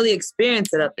don't really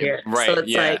experience it up here. Right. So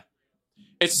it's like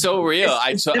it's so real.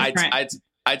 It's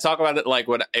I talk about it like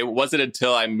when it wasn't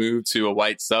until I moved to a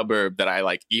white suburb that I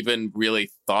like even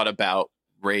really thought about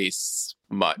race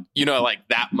much. You know, like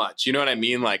that much. You know what I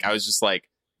mean? Like I was just like,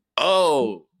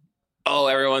 oh,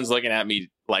 everyone's looking at me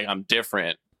like I'm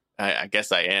different. I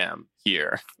guess I am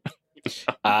here.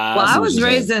 I was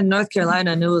raised in North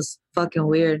Carolina, and it was fucking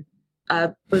weird. I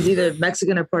was either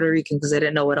Mexican or Puerto Rican because they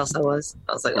didn't know what else I was.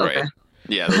 I was like, okay.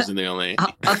 Yeah, those are the only.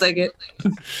 I'll take it.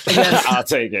 I'll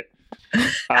take it.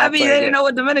 I mean, they didn't know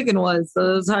what Dominican was,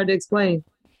 so it was hard to explain.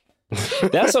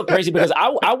 That's so crazy because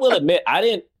I will admit,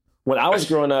 when I was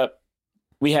growing up,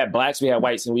 we had blacks, we had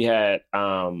whites, and we had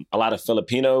a lot of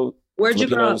Filipinos. Where'd you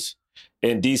grow up?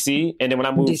 In DC. And then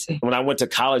when I went to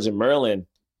college in Maryland,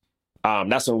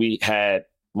 that's when we had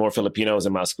more Filipinos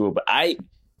in my school. But I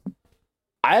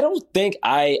don't think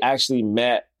I actually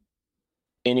met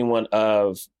anyone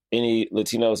of any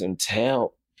Latinos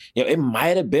until, it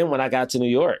might have been when I got to New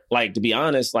York. Like, to be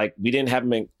honest, like we didn't have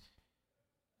them in,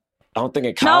 I don't think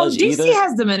in college either. DC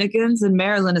has Dominicans in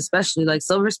Maryland, especially like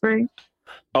Silver Spring.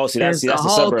 Oh, that's the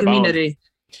whole suburb. Community.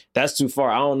 That's too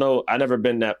far. I don't know. I never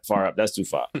been that far up. That's too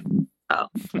far. Oh.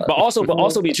 But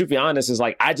also be truthfully honest, is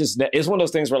like it's one of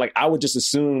those things where like I would just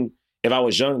assume if I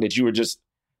was young that you were just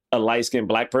a light-skinned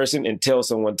black person until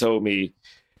someone told me,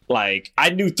 like, I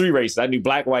knew 3 races. I knew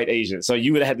black, white, Asian. So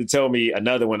you would have had to tell me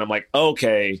another one. I'm like,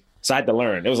 okay. So I had to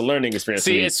learn. It was a learning experience.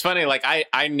 See, it's funny. Like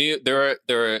I knew there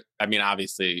were, I mean,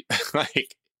 obviously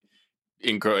like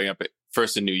in growing up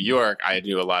first in New York, I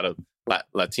knew a lot of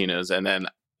Latinos, and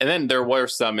then there were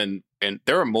some and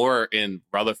there were more in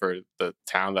Rutherford, the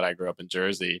town that I grew up in,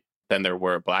 Jersey, than there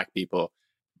were black people.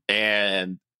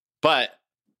 But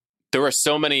there were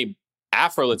so many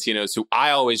Afro Latinos who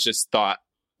I always just thought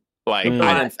like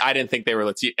I didn't think they were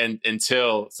Latino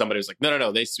until somebody was like,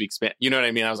 no, they speak Spanish. You know what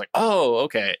I mean? I was like, oh,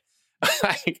 okay.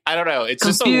 I don't know. It's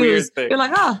Confused. Just a weird thing. You're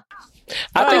like,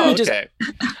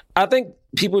 I think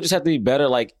people just have to be better,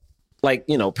 like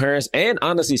parents and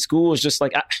honestly schools. Just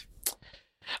like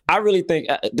I really think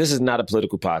this is not a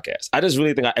political podcast. I just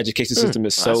really think our education system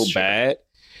is so bad.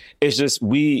 It's just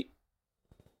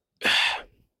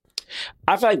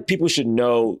I feel like people should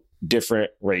know different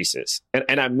races,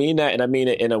 and I mean that, and I mean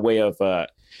it in a way of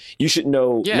you should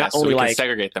know not only like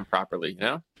segregate them properly. You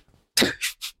know.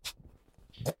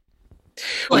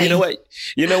 Well, you know what,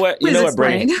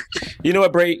 Bray? You know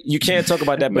what, Bray? You can't talk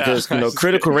about that because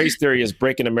critical race theory is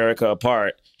breaking America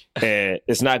apart, and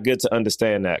it's not good to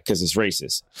understand that because it's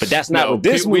racist. But that's not what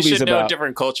this movie's about. We should know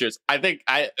different cultures. I think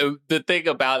the thing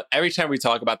about every time we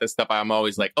talk about this stuff, I'm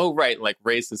always like, oh right, like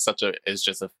race is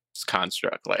just a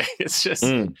construct. Like it's just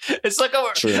it's like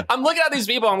I'm looking at these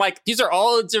people. I'm like, these are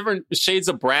all different shades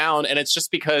of brown, and it's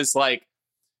just because like.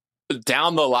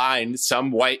 Down the line,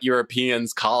 some white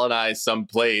Europeans colonized some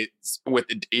place with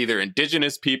either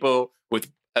indigenous people,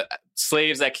 with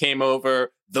slaves that came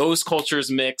over. Those cultures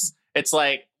mix. It's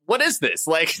like, what is this?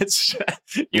 Like, it's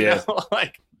know,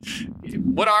 like,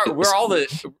 we're all the.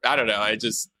 I don't know. I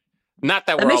just not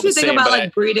that we're all the same. That makes me think about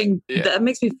like breeding. That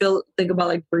makes me think about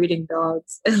like breeding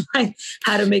dogs and like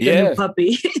how to make a new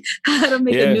puppy, how to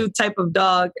make a new type of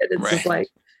dog, and it's just like.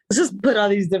 Let's just put all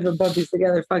these different puppies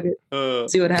together. Fuck it.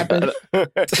 See what happens.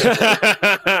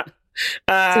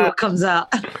 See what comes out.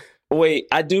 Wait,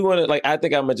 I do want to I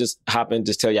think I'm gonna just hop in,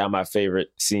 just tell y'all my favorite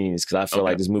scenes because I feel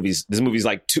like this movie's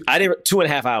like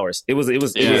 2.5 hours. It was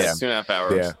 2.5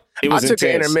 hours. Yeah, it was I took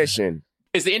the intermission.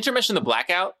 Is the intermission the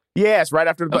blackout? Yeah, it's right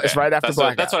after. It's right after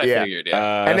blackout. That's what I figured.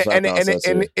 Yeah,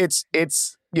 and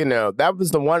it's that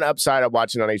was the one upside of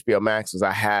watching on HBO Max was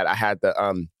I had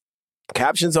the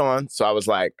captions on, so I was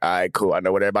like, all right, cool, I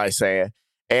know what everybody's saying,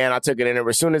 and I took it in. And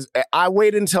as soon as I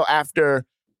waited until after,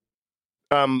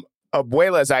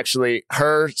 Abuela is actually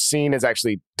her scene is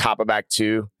actually top of act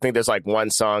 2. I think there's like one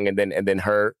song and then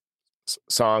her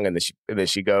song and then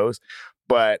she goes.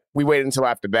 But we waited until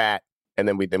after that, and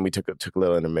then we took a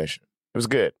little intermission. It was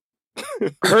good.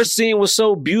 Her scene was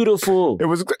so beautiful. It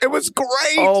was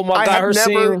great. Oh my God, I her had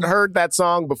never scene. heard that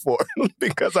song before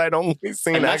because I'd only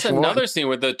seen. And that's Act another One. scene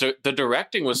where the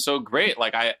directing was so great.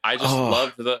 Like I just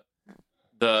loved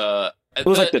the. It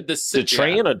was like the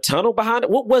train or tunnel behind it.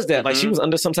 What was that? Like she was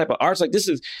under some type of arch. Like this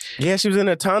is. Yeah, she was in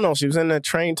a tunnel. She was in a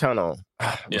train tunnel.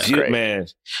 Yeah, man.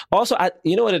 Also,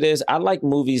 you know what it is? I like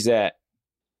movies that,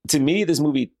 to me, this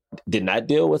movie did not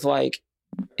deal with like,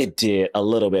 it did a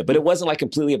little bit, but it wasn't like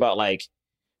completely about like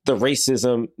the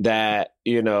racism that,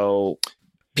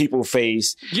 people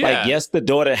face. Yeah. Like, yes, the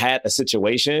daughter had a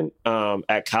situation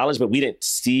at college, but we didn't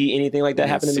see anything like that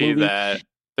happen in the movie. That.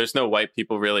 There's no white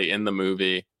people really in the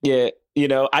movie. Yeah.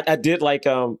 I did like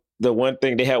the one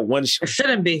thing they had one. It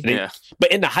shouldn't be. Yeah.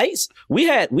 But in the Heights, we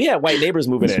had white neighbors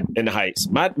moving in the Heights.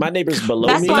 My neighbors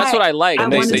below me. That's what I like.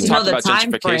 And they talked about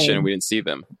time gentrification frame. and we didn't see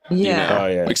them. Yeah. Oh,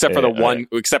 yeah. Except for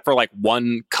except for like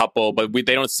one couple, but they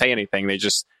don't say anything. They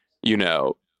just,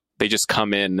 they just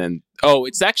come in and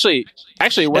it's actually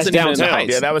it wasn't even in the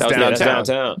Heights. Yeah, that was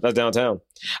downtown. That's downtown.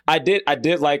 I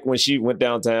did like when she went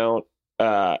downtown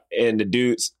and the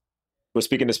dudes were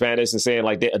speaking in Spanish and saying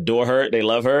like they adore her, they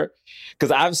love her.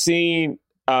 Because I've seen,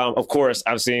 of course,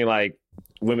 like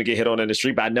women get hit on in the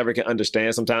street, but I never can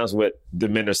understand sometimes what the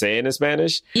men are saying in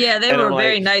Spanish. Yeah, they were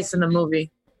very nice in the movie.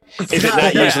 Is it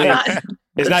not usually?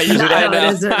 It's not usually that. It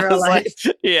is in real life.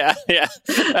 Yeah.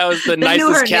 That was the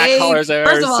nicest cat callers I've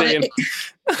ever seen.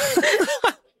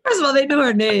 First of all, they knew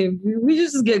her name. We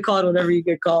just get called whatever you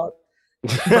get called.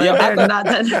 Yo, not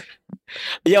that.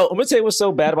 Yo, I'm gonna tell you what's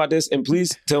so bad about this, and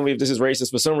please tell me if this is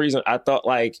racist. For some reason, I thought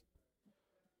like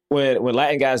when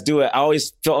Latin guys do it, I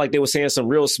always felt like they were saying some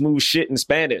real smooth shit in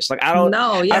Spanish. Like I don't.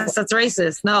 No, yes, that's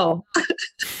racist. No.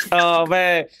 Oh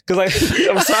man, because like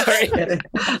I'm sorry.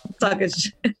 Talking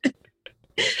shit.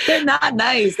 They're not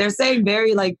nice. They're saying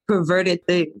very like perverted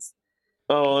things.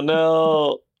 Oh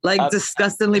no. Like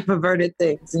disgustingly perverted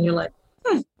things, and you're like.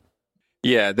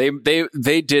 Yeah, they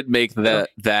did make the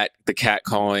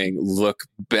catcalling look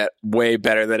way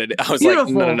better than it. I was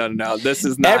Beautiful. Like, no. This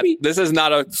is not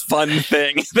a fun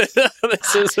thing. This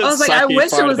is. I was like, I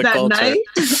wish it was that night.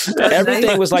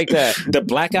 Everything was like that. The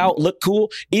blackout looked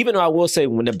cool. Even though I will say,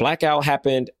 when the blackout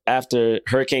happened after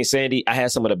Hurricane Sandy, I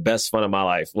had some of the best fun of my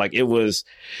life. Like it was,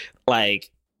 like.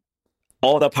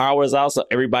 All the power was out, so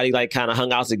everybody like kind of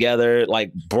hung out together,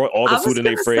 like brought all the food in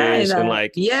their fridge, and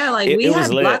like we had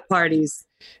black parties.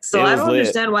 So I don't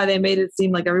understand why they made it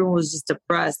seem like everyone was just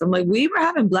depressed. I'm like, we were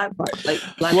having black parties, like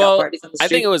blackout parties on the street. I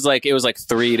think it was like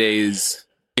 3 days.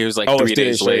 It was like 3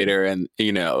 days later, and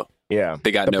they got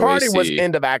the no party AC. was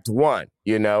end of Act 1,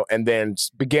 and then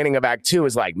beginning of Act 2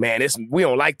 is like, man, we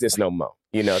don't like this no more.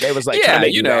 They was like,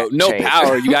 no change.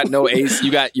 power. You got no AC.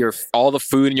 You got all the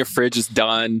food in your fridge is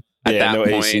done. At that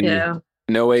point, AC.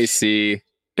 No AC.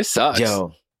 It sucks.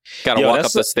 Gotta walk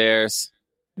up the stairs.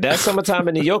 That summertime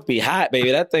in New York be hot,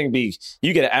 baby. That thing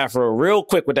you get an afro real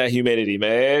quick with that humidity,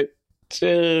 man.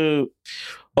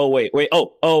 Oh wait.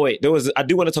 I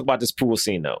do want to talk about this pool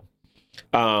scene though,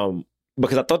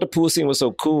 because I thought the pool scene was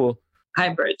so cool. High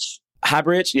Bridge,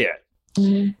 yeah.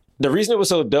 Mm-hmm. The reason it was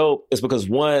so dope is because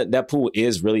one, that pool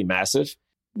is really massive.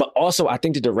 But also, I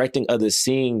think the directing of the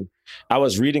scene, I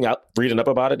was reading up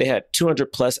about it. They had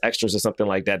 200 plus extras or something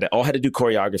like that all had to do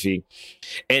choreography.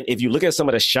 And if you look at some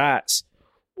of the shots,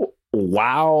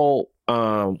 what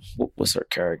was her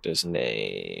character's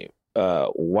name?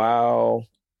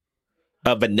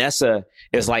 Vanessa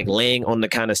is like laying on the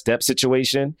kind of step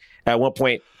situation. At one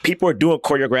point, people are doing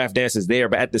choreographed dances there,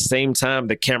 but at the same time,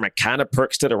 the camera kind of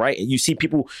perks to the right, and you see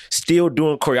people still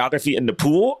doing choreography in the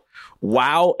pool.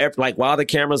 While the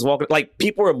camera's walking, like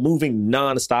people are moving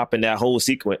nonstop in that whole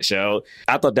sequence. Show.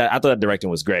 I thought that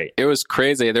directing was great. It was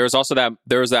crazy. There was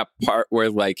that part where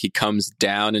like he comes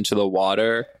down into the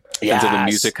water. Yes. And so the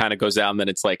music kind of goes out, and then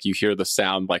it's like you hear the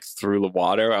sound like through the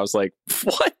water. I was like,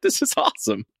 "What? This is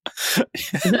awesome!"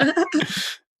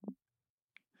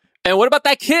 And what about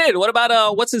that kid? What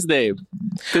about what's his name?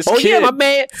 This kid. Yeah, my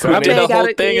man. Who did the whole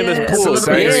thing in this pool.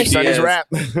 Sonny's rap.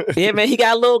 Yeah, man. He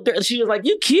got a little girl. She was like,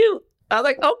 "You cute." I was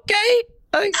like,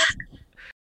 "Okay."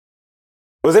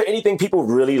 Was there anything people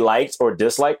really liked or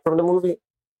disliked from the movie?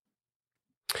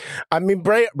 I mean,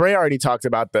 Bray already talked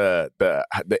about the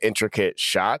intricate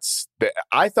shots.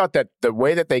 I thought that the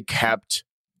way that they kept,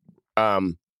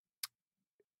 the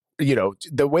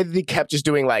way that they kept just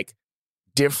doing like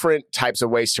different types of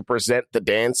ways to present the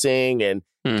dancing and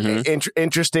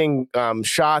interesting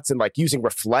shots and like using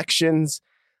reflections,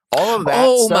 all of that.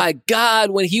 Oh stuff. my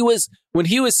God! When he was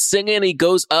singing, he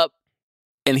goes up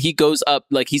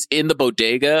like he's in the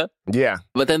bodega. Yeah.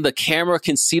 But then the camera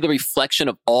can see the reflection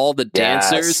of all the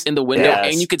dancers in the window,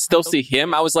 and you can still see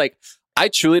him. I was like, I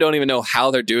truly don't even know how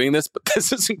they're doing this, but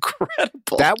this is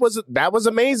incredible. That was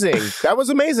amazing. That was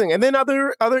amazing. And then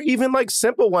other even like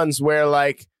simple ones where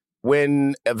like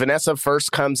when Vanessa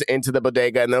first comes into the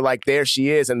bodega and they're like, there she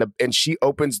is, and she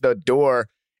opens the door.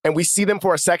 And we see them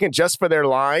for a second just for their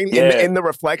line in the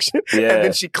reflection. Yeah. And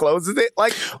then she closes it.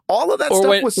 Like, all of that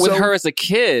stuff was with her as a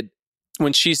kid,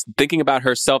 when she's thinking about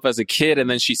herself as a kid, and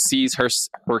then she sees her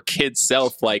kid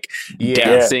self, like,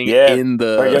 dancing in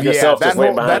the...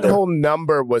 that whole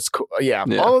number was cool. Yeah.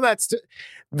 All of that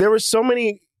there were so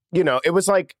many, it was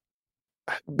like...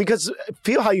 Because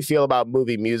feel how you feel about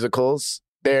movie musicals.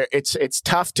 It's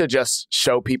tough to just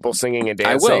show people singing and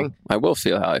dancing. I will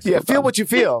feel how I feel. Yeah, feel what you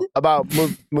feel about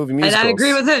movie musicals. And I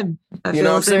agree with him. I feel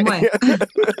the same way.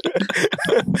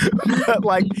 But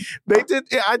like they did,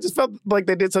 I just felt like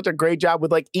they did such a great job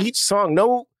with like each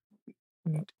song.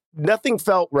 Nothing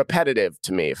felt repetitive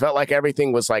to me. It felt like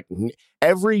everything was like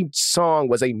every song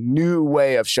was a new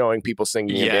way of showing people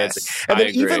singing and dancing. And then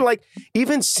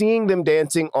even seeing them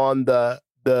dancing on the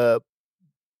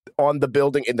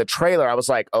building in the trailer, I was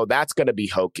like, oh, that's going to be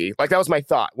hokey. Like, that was my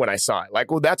thought when I saw it. Like,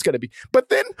 well, that's going to be... But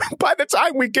then, by the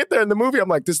time we get there in the movie, I'm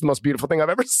like, this is the most beautiful thing I've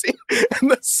ever seen.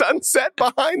 And the sunset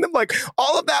behind them, like,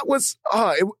 all of that was...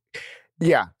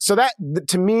 So that,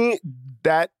 to me,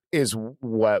 that is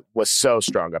what was so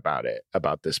strong about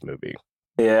this movie.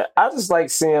 Yeah, I just like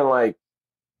seeing, like...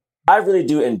 I really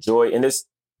do enjoy, and this...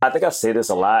 I think I say this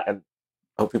a lot, and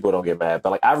I hope people don't get mad, but,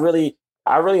 like, I really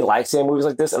like seeing movies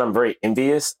like this, and I'm very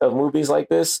envious of movies like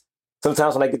this.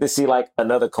 Sometimes when I get to see like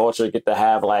another culture, get to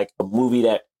have like a movie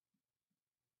that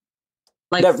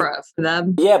for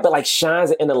them, but like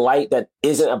shines in a light that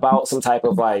isn't about some type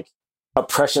of like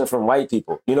oppression from white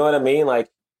people. You know what I mean? Like,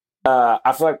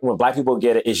 I feel like when Black people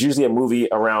get it, it's usually a movie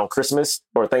around Christmas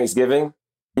or Thanksgiving.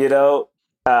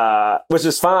 Which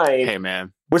is fine. Hey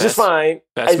man. Which is fine.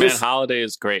 Best Man Holiday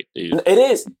is great, dude. It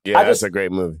is. Yeah, that's a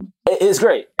great movie. It's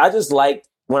great. I just liked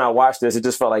when I watched this, it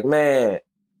just felt like, man,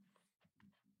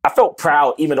 I felt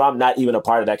proud even though I'm not even a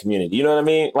part of that community. You know what I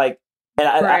mean? Like, and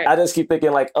I just keep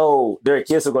thinking like, oh, there are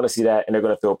kids who are going to see that and they're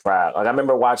going to feel proud. Like I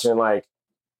remember watching like,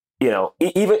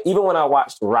 even when I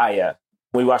watched Raya,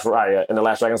 when we watched Raya in The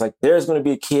Last Dragon, I was like, there's going to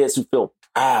be kids who feel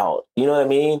proud. You know what I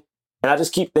mean? And I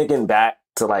just keep thinking back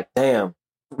to like, damn,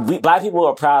 Black people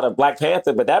are proud of Black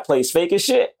Panther, but that plays fake as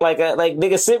shit. Like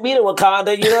nigga, send me to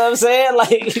Wakanda. You know what I'm saying?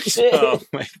 Like shit. Oh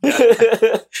my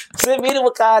God. Send me to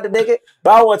Wakanda, nigga.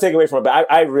 But I don't want to take away from it.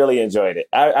 But I really enjoyed it.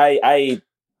 It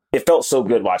felt so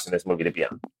good watching this movie. To be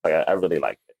honest, like I really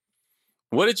liked it.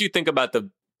 What did you think about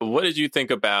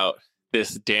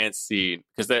this dance scene?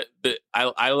 Because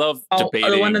I love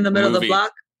debating the one in the middle of the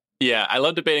block. Yeah, I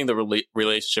love debating the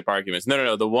relationship arguments.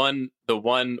 No, the one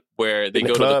where they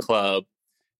go to the club.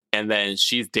 And then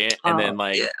she's and then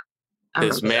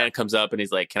this man comes up and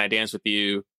he's like, "Can I dance with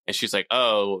you?" And she's like,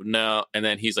 "Oh no!" And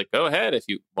then he's like, "Go ahead if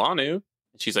you want to." And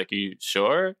she's like, "Are you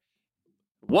sure?"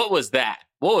 What was that?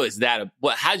 How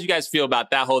did you guys feel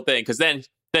about that whole thing? Because then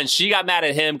she got mad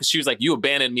at him because she was like, "You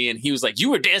abandoned me," and he was like, "You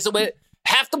were dancing with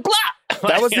half the block."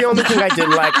 That was the only thing I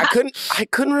didn't like. I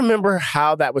couldn't remember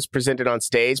how that was presented on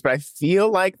stage, but I feel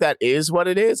like that is what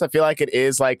it is. I feel like it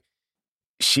is like.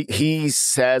 He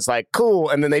says like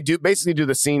cool, and then they basically do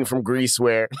the scene from Grease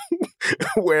where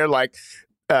like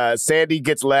Sandy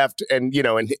gets left and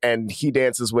and he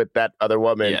dances with that other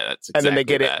woman. Yeah, that's exactly and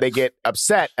then they get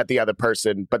upset at the other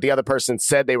person, but the other person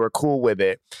said they were cool with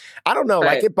it. I don't know,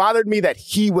 like it bothered me that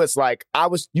he was like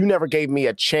you never gave me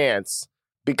a chance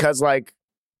because like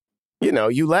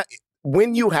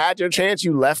when you had your chance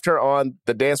you left her on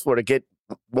the dance floor to get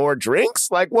more drinks.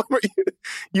 Like what were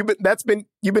you've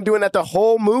been doing that the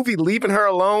whole movie, leaving her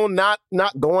alone, not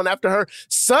going after her.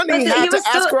 Sonny had to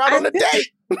ask her out on a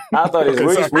date. I thought it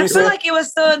was I feel like it was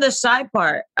still in the shy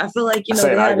part. I feel like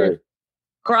they hadn't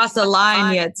crossed the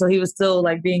line yet, so he was still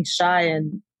like being shy,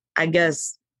 and I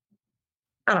guess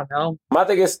I don't know. My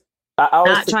thing is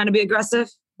not trying to be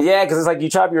aggressive. Yeah, because it's like you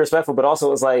try to be respectful, but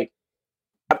also it's like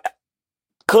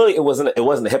clearly it wasn't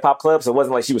a hip hop club, so it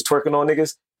wasn't like she was twerking on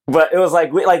niggas. But it was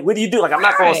like, what do you do? Like, I'm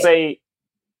not going to say,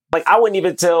 like, I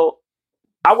wouldn't tell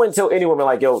anyone,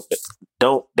 like, yo,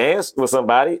 don't dance with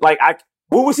somebody. Like,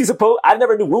 what was he supposed? I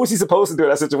never knew. What was he supposed to do in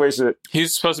that situation? He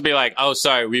was supposed to be like, "Oh,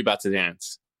 sorry, we about to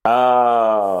dance."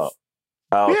 Oh,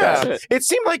 yeah. It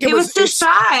seemed like he was too shy.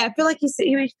 I feel like he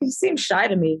seemed shy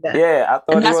to me. Yeah, I thought,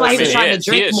 and that's why he was trying to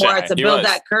drink more shy. to build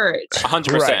that courage.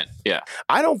 100%. Yeah.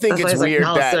 I don't think it's weird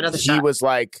that he shot. was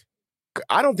like.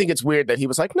 I don't think it's weird that he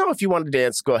was like, no, if you want to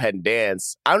dance, go ahead and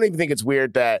dance. I don't even think it's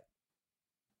weird that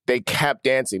they kept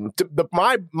dancing.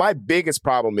 My biggest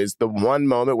problem is the one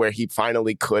moment where he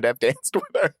finally could have danced with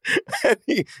her and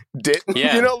he didn't.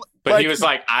 Yeah. You know, but he was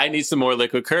like, I need some more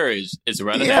liquid courage. It's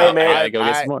running Hey, out. man, I gotta go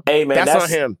get some more. Hey, man, that's on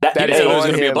him. That is on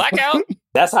going to be a him. blackout.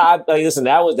 That's how listen,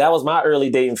 that was my early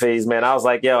dating phase, man. I was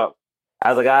like, I'd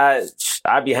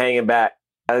be hanging back.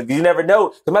 You never know.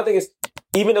 Because my thing is,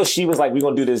 even though she was like, we're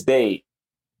going to do this date,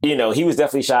 you know, he was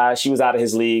definitely shy. She was out of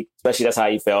his league, especially that's how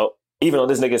he felt. Even though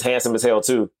this nigga's handsome as hell,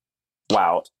 too.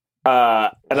 Wow.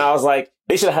 And I was like,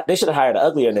 they should have hired an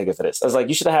uglier nigga for this. I was like,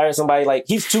 you should have hired somebody like,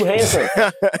 he's too handsome.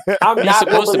 He's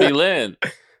supposed to be Lin.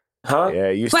 Huh? Yeah,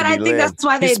 used but to be I think Lin. that's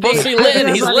why He's supposed to be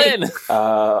Lin. He's Lin.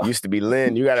 Used to be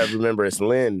Lin. You got to remember it's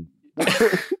Lin.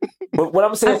 But what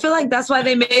I'm saying, I feel like that's why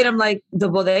they made him like the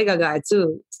bodega guy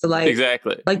too. So like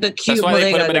exactly, like the cute. That's why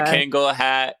they put him in guy. a Kangol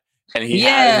hat and he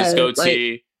had his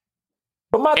goatee.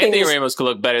 But my thing Anthony is, Ramos could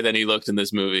look better than he looked in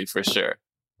this movie for sure.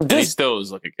 And he still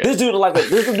was looking good. This dude is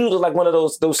like one of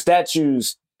those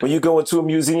statues when you go into a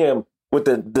museum with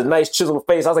the nice chiseled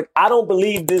face. I was like, I don't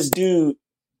believe this dude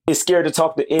is scared to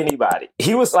talk to anybody.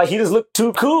 He was like, he just looked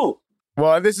too cool.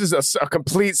 Well, this is a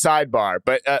complete sidebar,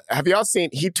 but have y'all seen?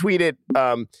 He tweeted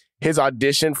his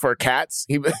audition for Cats.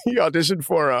 He auditioned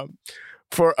for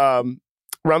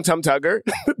Rum Tum Tugger.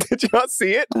 Did y'all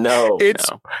see it? No.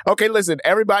 Okay. Listen,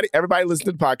 everybody listen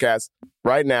to the podcast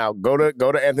right now. Go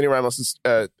to Anthony Ramos'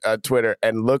 Twitter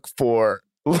and look for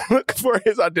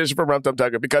his audition for Rum Tum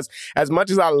Tugger, because as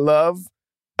much as I loved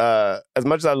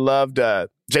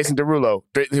Jason Derulo,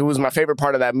 who was my favorite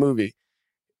part of that movie,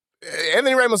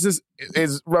 Anthony Ramos is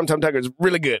Rum Tum Tugger is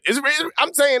really good.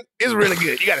 I'm saying it's really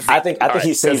good. You got to see. I think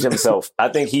he saved himself. I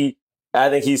think he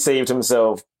saved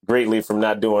himself greatly from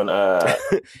not doing.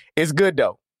 It's good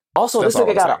though. Also, this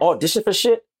nigga got an audition for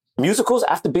shit musicals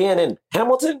after being in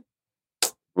Hamilton.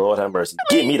 Lord have mercy.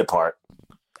 Give me the part.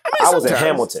 I was in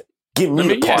Hamilton. Give me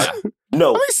the part. Yeah.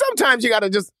 No. I mean, sometimes you got to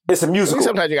just. It's a musical.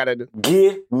 Sometimes you got to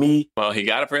give me. Well, he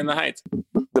got it for In the Heights.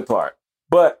 The part,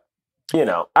 but. You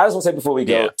know, I just want to say before we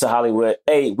go to Hollywood,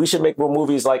 hey, we should make more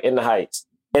movies like In the Heights.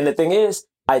 And the thing is,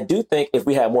 I do think if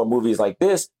we had more movies like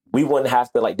this, we wouldn't have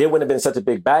to there wouldn't have been such a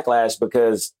big backlash,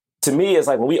 because to me, it's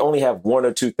like when we only have one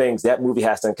or two things, that movie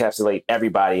has to encapsulate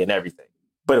everybody and everything.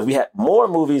 But if we had more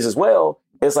movies as well,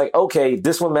 it's like, okay,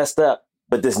 this one messed up,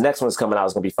 but this next one's coming out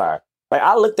is going to be fire. Like,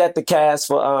 I looked at the cast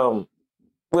for,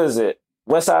 what is it?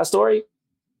 West Side Story?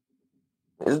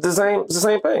 It's the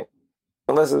same thing.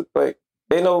 Unless it's like,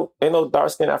 Ain't no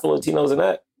dark-skinned Afro-Latinos in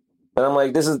that. And I'm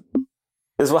like, this is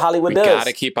what Hollywood does. We got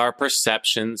to keep our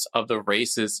perceptions of the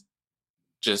races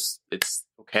it's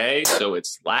okay, so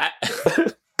it's flat.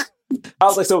 I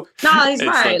was like, so... No, he's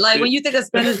right. Like, when you think of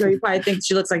Spanish girl, you probably think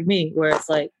she looks like me, where it's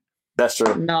like... That's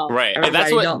true. No. Right. And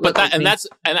that's what...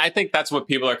 And I think that's what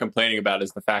people are complaining about,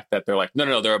 is the fact that they're like,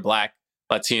 no, there are Black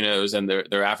Latinos and there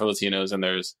are Afro-Latinos and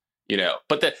there's... You know,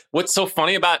 but what's so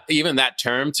funny about even that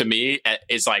term to me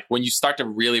is like when you start to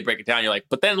really break it down, you're like,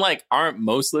 but then like, aren't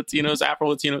most Latinos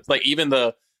Afro-Latinos? Like even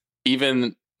the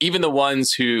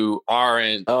ones who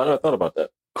aren't. Oh, I never thought about that.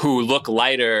 Who look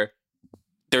lighter?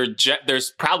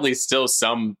 There's probably still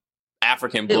some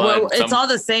African blood. It's all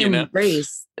the same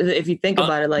race if you think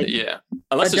about it. Like,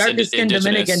 unless a darker skinned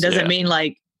Dominican doesn't yeah. mean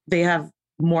like they have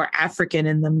more African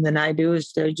in them than I do.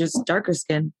 They're just darker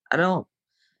skinned.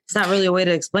 It's not really a way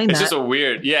to explain that. It's just a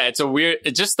weird, it's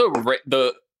just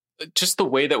the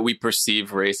way that we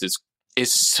perceive race is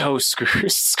so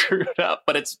screwed up.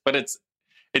 But it's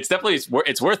definitely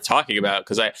it's worth talking about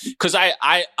because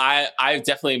I've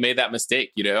definitely made that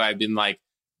mistake. You know, I've been like,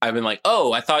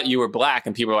 oh, I thought you were Black,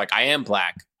 and people are like, I am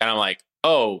Black, and I'm like,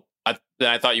 oh. I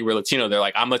thought you were Latino. They're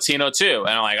like, I'm Latino too,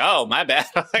 and I'm like, oh, my bad.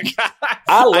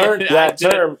 I learned that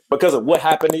term because of what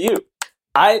happened to you.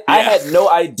 I had no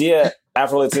idea.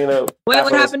 Afro-Latino. Wait,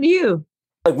 what happened to you?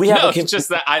 Like it's just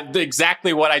that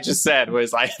exactly what I just said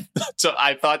was I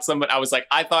was like,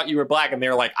 I thought you were Black, and they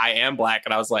were like, I am Black,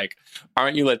 and I was like,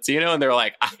 aren't you Latino? And they were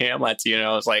like, I am Latino.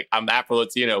 I was like, I'm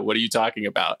Afro-Latino. What are you talking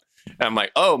about? And I'm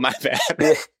like, oh, my bad.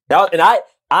 And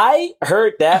I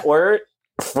heard that word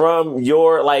from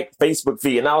your like Facebook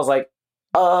feed, and I was like,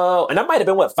 oh, and that might have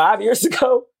been 5 years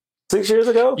ago, 6 years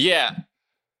ago. Yeah.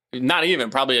 Not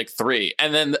even, probably like 3.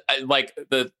 And then like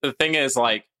the thing is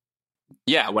like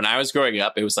when I was growing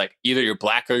up, it was like either you're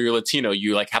black or you're Latino.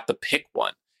 You like have to pick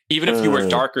one. Even if you were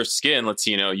darker skin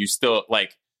Latino, you still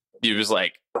like, it was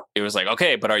like,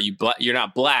 okay, but are you black? You're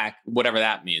not black, whatever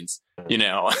that means, you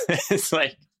know? It's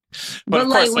like, but of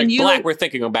like, course, like black, we're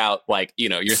thinking about like, you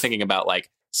know, you're thinking about like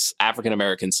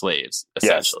African-American slaves,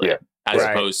 essentially, as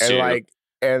opposed to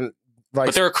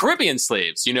but there are Caribbean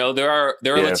slaves, you know, there are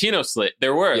Latino slaves.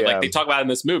 There were like, they talk about in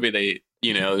this movie, they,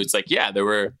 you know, it's like, there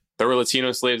were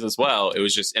Latino slaves as well. It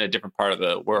was just in a different part of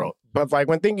the world. But like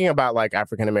when thinking about like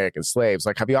African-American slaves,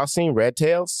 like have y'all seen Red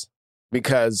Tails?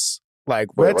 Because like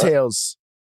Red Tails,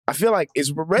 I feel like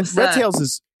Red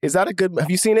Tails is that a good,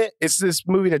 have you seen it? It's this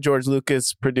movie that George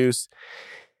Lucas produced.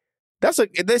 Is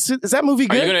that movie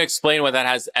good? Are you going to explain what that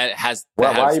has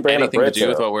anything to do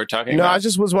with what we're talking about? No, I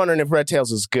just was wondering if Red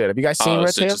Tails is good. Have you guys seen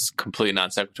Red Tails? Just complete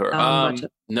non sequitur.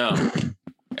 No.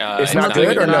 It's not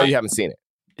good, or no, you haven't seen it?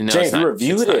 No, James, you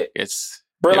reviewed it. It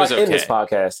was okay. in this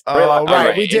podcast. Oh,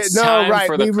 right. We did.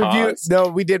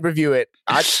 We did review it.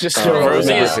 I just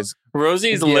showed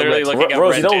Rosie's literally looking at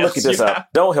Rosie, Red don't look at this up.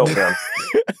 Don't help him.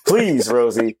 Please,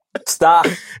 Rosie. Stop.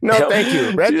 No, thank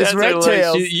you. Red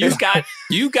Tails.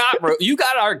 You got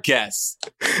our guests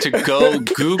to go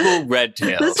Google Red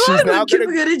Tails. This one with Cuba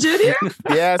Gooding Jr.?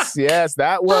 Yes,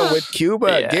 that one with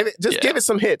Cuba. Yeah, give it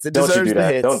some hits. It Don't deserves you do the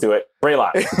that. hits. Don't do it.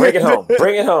 Braylock. Bring it home.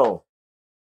 Bring it home.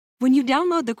 When you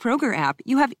download the Kroger app,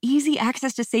 you have easy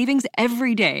access to savings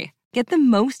every day. Get the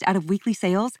most out of weekly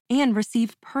sales and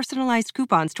receive personalized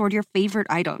coupons toward your favorite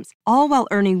items, all while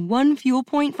earning 1 fuel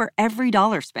point for every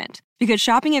 $1 spent. Because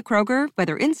shopping at Kroger,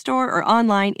 whether in-store or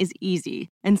online, is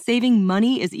easy. And saving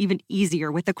money is even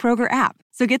easier with the Kroger app.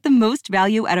 So get the most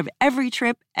value out of every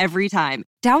trip, every time.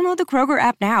 Download the Kroger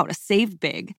app now to save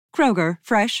big. Kroger,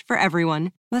 fresh for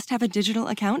everyone. Must have a digital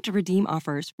account to redeem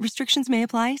offers. Restrictions may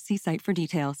apply. See site for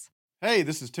details. Hey,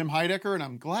 this is Tim Heidecker, and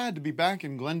I'm glad to be back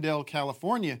in Glendale,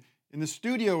 California, in the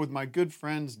studio with my good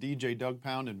friends DJ Doug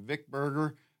Pound and Vic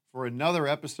Berger for another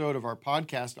episode of our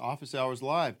podcast, Office Hours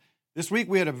Live. This week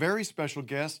we had a very special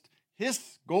guest,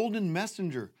 Hiss Golden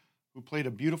Messenger, who played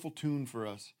a beautiful tune for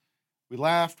us. We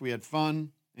laughed, we had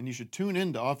fun, and you should tune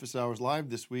in to Office Hours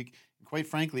Live this week, and quite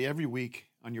frankly, every week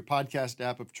on your podcast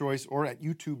app of choice or at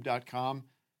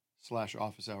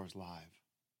youtube.com/Office Hours Live.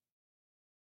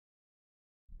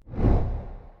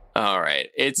 All right.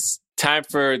 It's time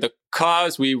for the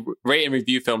cause. We rate and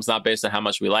review films not based on how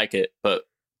much we like it, but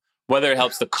whether it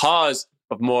helps the cause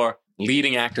of more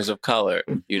leading actors of color,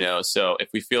 you know. So if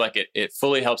we feel like it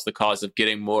fully helps the cause of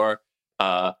getting more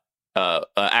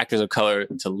actors of color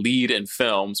to lead in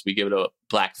films, we give it a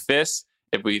black fist.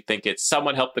 If we think it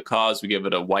somewhat helped the cause, we give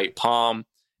it a white palm.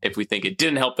 If we think it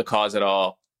didn't help the cause at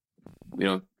all, we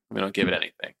don't give it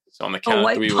anything. So on the count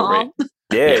of 3, we'll rate.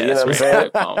 Yeah, you know what I'm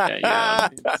saying?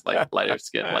 It's like lighter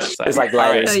skin. It's like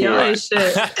lighter skin. It's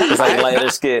like lighter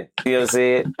skin. You know what I'm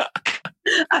saying?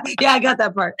 Yeah, I got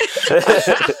that part.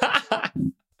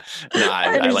 No,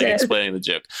 I like explaining the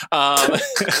joke. All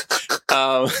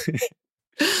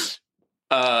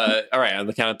right, on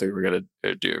the count of 3, we're going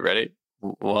to do it. Ready?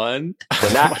 1.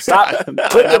 Stop.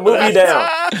 Put the movie down.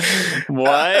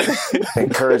 1.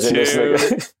 Encouraging 2, this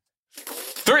nigga.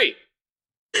 3.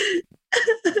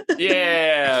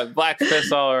 Yeah, black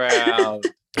fist all around.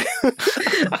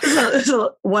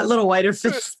 So what little whiter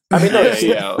fist? I mean, no,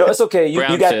 it's okay. You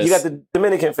got the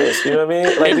Dominican fist. You know what I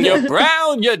mean? Like, if you're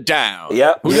brown, you're down.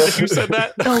 Yep. Who said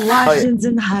that? The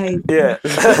Washington Heights. Yeah.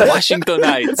 Washington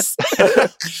Heights.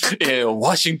 Yeah,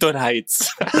 Washington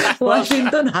Heights.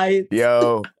 Washington Heights.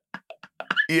 Yo.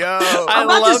 I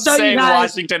love saying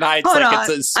Washington Heights. Hold like on. it's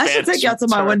a Spanish I should take you out to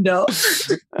my window.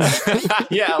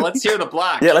 Yeah, let's hear the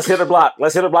block. Yeah, let's hear the block.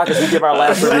 Let's hear the block as we give our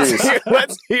last reviews.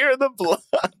 Let's hear the block.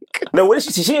 No, what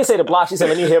did she didn't say the block. She said,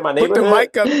 let me hear my neighborhood. Put the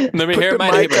mic up. Let me hear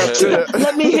my neighborhood.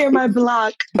 Let me hear my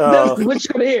block. What you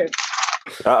gonna hear?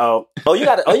 Uh-oh. Oh, you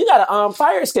got a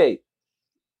fire escape.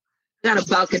 Got a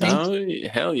balcony. Oh,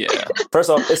 hell yeah. First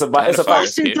off, it's a fire escape.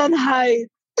 Washington Heights.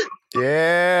 Yeah.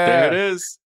 There it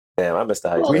is. Damn, I missed the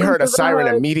heights. We heard a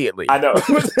siren immediately. I know.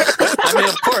 I mean,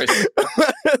 of course.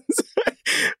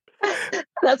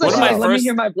 That's what let me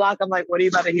hear my block. I'm like, what are you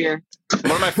about to hear?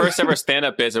 One of my first ever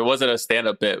stand-up bits, it wasn't a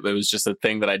stand-up bit, but it was just a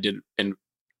thing that I did in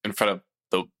front of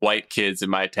the white kids in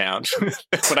my town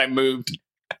when I moved.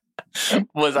 I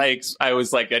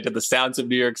did the sounds of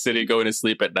New York City going to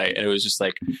sleep at night, and it was just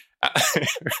like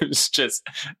it was just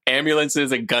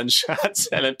ambulances and gunshots,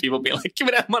 and then people being like, "Give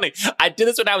me that money." I did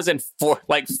this when I was in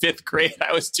 5th grade.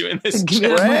 I was doing this.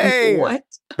 What?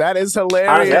 That is hilarious.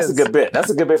 Honestly, that's a good bit. That's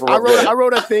a good bit for I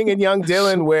wrote a thing in Young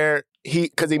Dylan where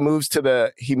he moves to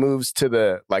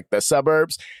the like the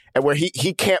suburbs, and where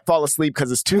he can't fall asleep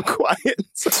because it's too quiet.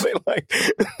 So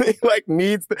they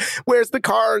needs where's the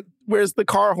car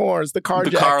horns, the car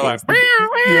jackets.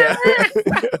 Yeah.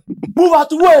 Move out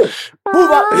the way.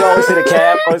 Move out. You always hit a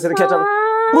cab. Always hit a catch up.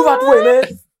 Move out the way,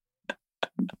 man.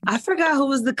 I forgot who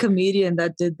was the comedian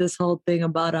that did this whole thing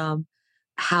about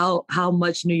how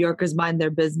much New Yorkers mind their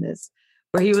business.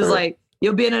 Where he was like,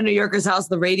 you'll be in a New Yorker's house,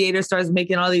 the radiator starts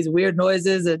making all these weird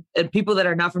noises, and people that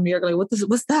are not from New York are like,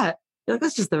 what's that? You're like,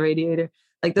 that's just the radiator.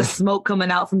 Like the smoke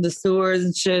coming out from the sewers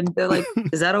and shit. And they're like,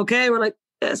 is that okay? We're like,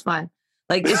 yeah, it's fine.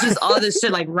 Like it's just all this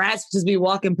shit. Like rats just be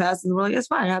walking past and we're like, it's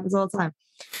fine. It happens all the time.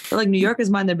 But like New Yorkers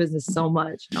mind their business so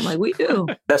much. And I'm like, we do.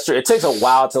 That's true. It takes a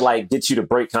while to like get you to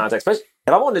break contact. Especially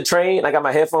if I'm on the train, I got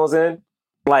my headphones in.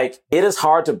 Like it is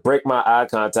hard to break my eye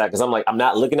contact because I'm like, I'm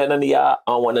not looking at none of y'all.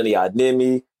 I don't want none of y'all near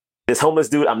me. This homeless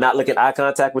dude, I'm not looking eye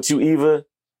contact with you either.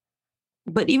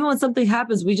 But even when something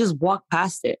happens, we just walk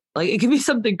past it. Like it could be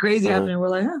something crazy happening. We're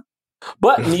like, huh.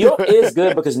 But New York is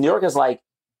good because New York is like,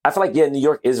 I feel like, yeah, New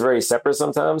York is very separate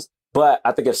sometimes. But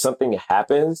I think if something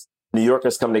happens, New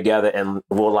Yorkers come together and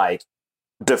will like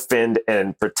defend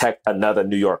and protect another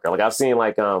New Yorker. Like I've seen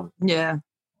like, yeah,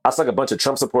 I saw like a bunch of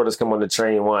Trump supporters come on the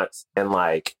train once and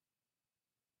like,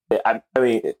 I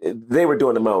mean, they were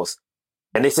doing the most.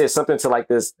 And they said something to like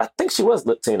this, I think she was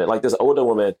Latina, like this older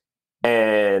woman.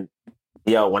 And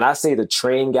when I say the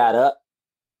train got up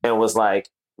and was like,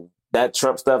 that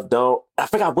Trump stuff I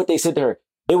forgot what they said to her.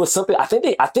 It was something, I think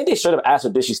they straight up asked her,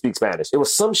 did she speak Spanish? It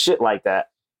was some shit like that.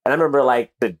 And I remember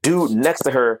like the dude next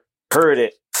to her heard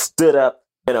it, stood up,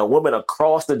 and a woman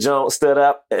across the jump stood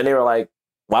up. And they were like,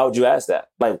 why would you ask that?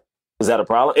 Like, is that a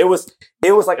problem? It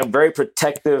was like a very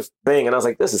protective thing. And I was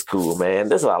like, this is cool, man.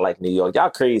 This is why I like New York. Y'all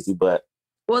crazy, but.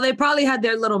 Well, they probably had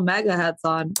their little MAGA hats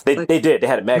on. They did. They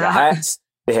had MAGA hats.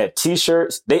 They had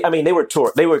T-shirts. They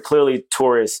were clearly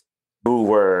tourists who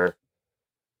were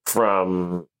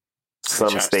from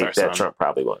some state that Trump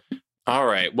probably won. All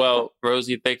right. Well,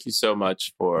 Rosie, thank you so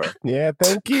much for. Yeah,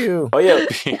 thank you. Oh yeah.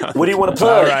 What do you want to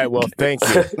plug? All right. Well, thank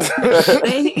you.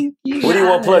 Thank you. What do you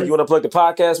want to plug? You want to plug the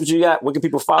podcast? What you got? Where can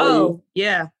people follow you? Oh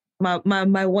yeah, my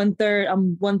 1/3.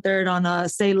 I'm 1/3 on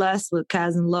Say Less with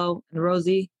Kaz and Lo and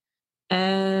Rosie.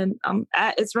 And I'm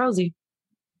at It's Rosie.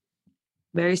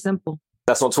 Very simple.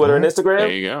 That's on Twitter and Instagram?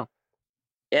 There you go.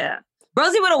 Yeah.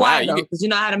 Rosie with a Y, though, because you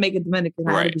know how to make it Dominican.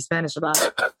 I had to be Spanish about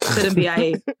it. Couldn't be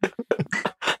I.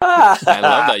 I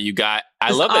love that you got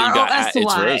at It's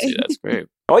Rosie. That's great.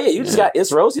 Oh, yeah, you just got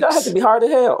It's Rosie? That has to be hard to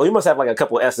hell. Oh, you must have like a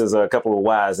couple of S's or a couple of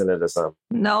Y's in it or something.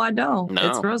 No, I don't. No.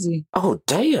 It's Rosie. Oh,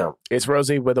 damn. It's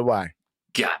Rosie with a Y.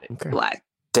 Got it. Okay. Y.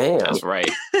 Damn. That's right.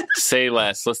 Say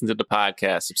less. Listen to the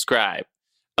podcast. Subscribe.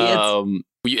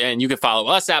 And you can follow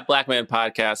us at Black Man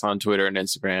Podcast on Twitter and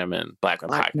Instagram and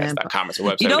blackmanpodcast.com is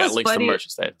our website. We got links to merch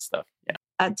and stuff. Yeah.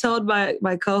 I told my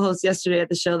co-host yesterday at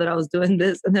the show that I was doing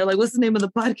this, and they're like, "What's the name of the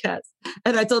podcast?"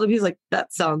 And I told him, he's like,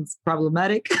 "That sounds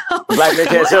problematic." Black Man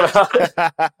Can't Show.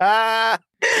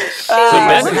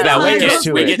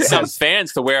 We get some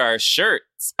fans to wear our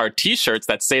shirts, our T-shirts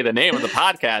that say the name of the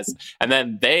podcast, and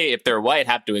then they, if they're white,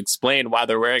 have to explain why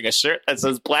they're wearing a shirt that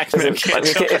says "Black Man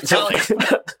Can't Show."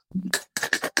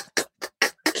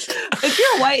 If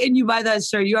you're white and you buy that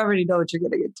shirt, you already know what you're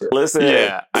going to get to. Listen,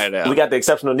 yeah, I know. We got the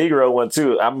Exceptional Negro one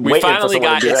too.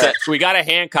 We got a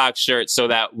Hancock shirt, so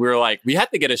that we're like, we had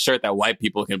to get a shirt that white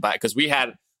people can buy because we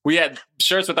had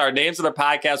shirts with our names of the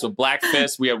podcast with black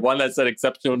fists. We had one that said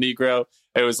Exceptional Negro.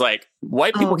 It was like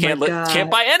white people can't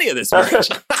buy any of this merch.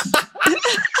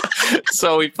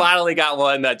 So we finally got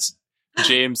one that's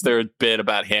James' third bit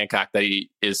about Hancock that he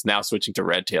is now switching to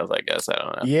Red Tails, I guess. I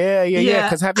don't know. Yeah.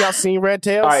 Because have y'all seen Red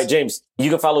Tails? All right, James. You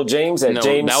can follow James at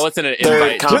James. That wasn't an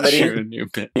invite.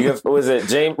 Was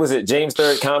it James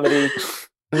Third Comedy?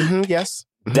 Yes.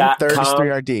 Third is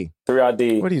 3RD.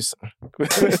 3RD. What do you say?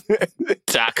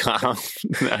 .com.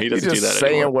 No, he doesn't do that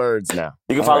saying anymore. Words now.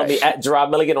 You can follow me at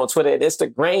Gerard Milligan on Twitter and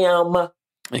Instagram.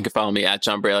 You can follow me at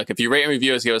John Braylock. If you rate and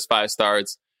review us, give us 5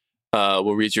 stars.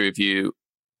 We'll read your review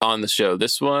on the show.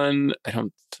 This one, I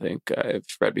don't think I've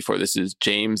read before. This is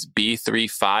James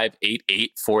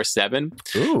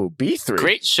B358847. Ooh, B3.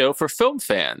 Great show for film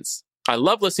fans. I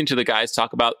love listening to the guys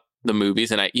talk about the movies,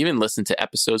 and I even listen to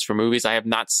episodes for movies I have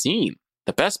not seen.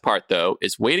 The best part, though,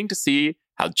 is waiting to see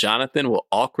how Jonathan will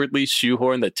awkwardly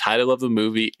shoehorn the title of the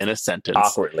movie in a sentence.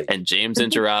 Awkwardly. And James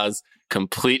and Gerard's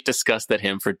complete disgust at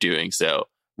him for doing so.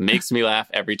 Makes me laugh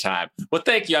every time. Well,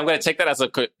 thank you. I'm going to take that as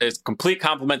a complete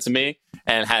compliment to me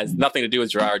and has nothing to do with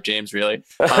Gerard James, really.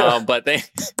 But thank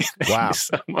you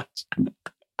so much.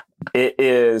 It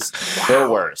is the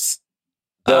worst.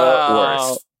 The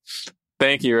worst.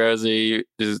 Thank you, Rosie.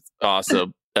 This is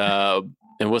awesome. And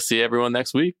we'll see everyone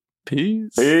next week.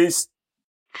 Peace. Peace.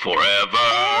 Forever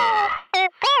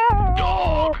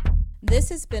Dog. This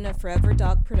has been a Forever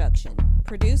Dog production,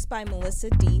 produced by Melissa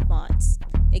D. Montz,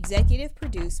 executive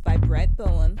produced by Brett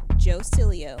Boehm, Joe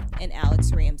Cilio, and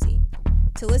Alex Ramsey.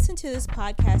 To listen to this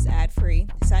podcast ad-free,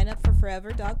 sign up for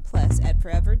Forever Dog Plus at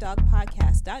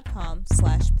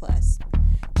foreverdogpodcast.com/plus.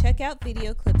 Check out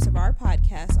video clips of our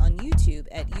podcast on YouTube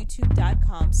at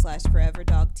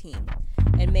youtube.com/foreverdogteam.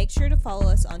 And make sure to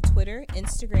follow us on Twitter,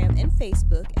 Instagram, and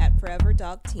Facebook at Forever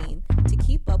Dog Team to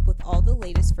keep up with all the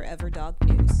latest Forever Dog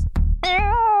news.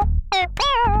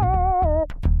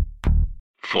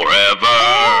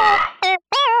 Forever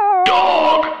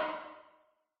Dog.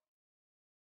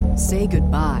 Say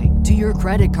goodbye to your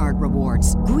credit card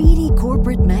rewards. Greedy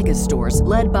corporate mega stores,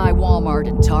 led by Walmart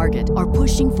and Target, are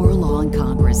pushing for a law in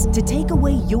Congress to take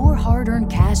away your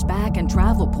hard-earned cash back and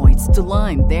travel points to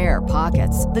line their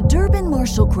pockets. The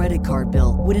Durbin-Marshall credit card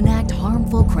bill would enact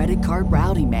harmful credit card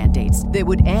routing mandates that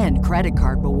would end credit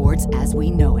card rewards as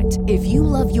we know it. If you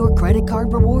love your credit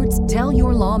card rewards, tell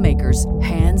your lawmakers,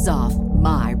 hands off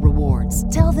my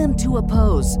rewards. Tell them to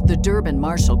oppose the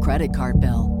Durbin-Marshall credit card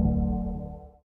bill.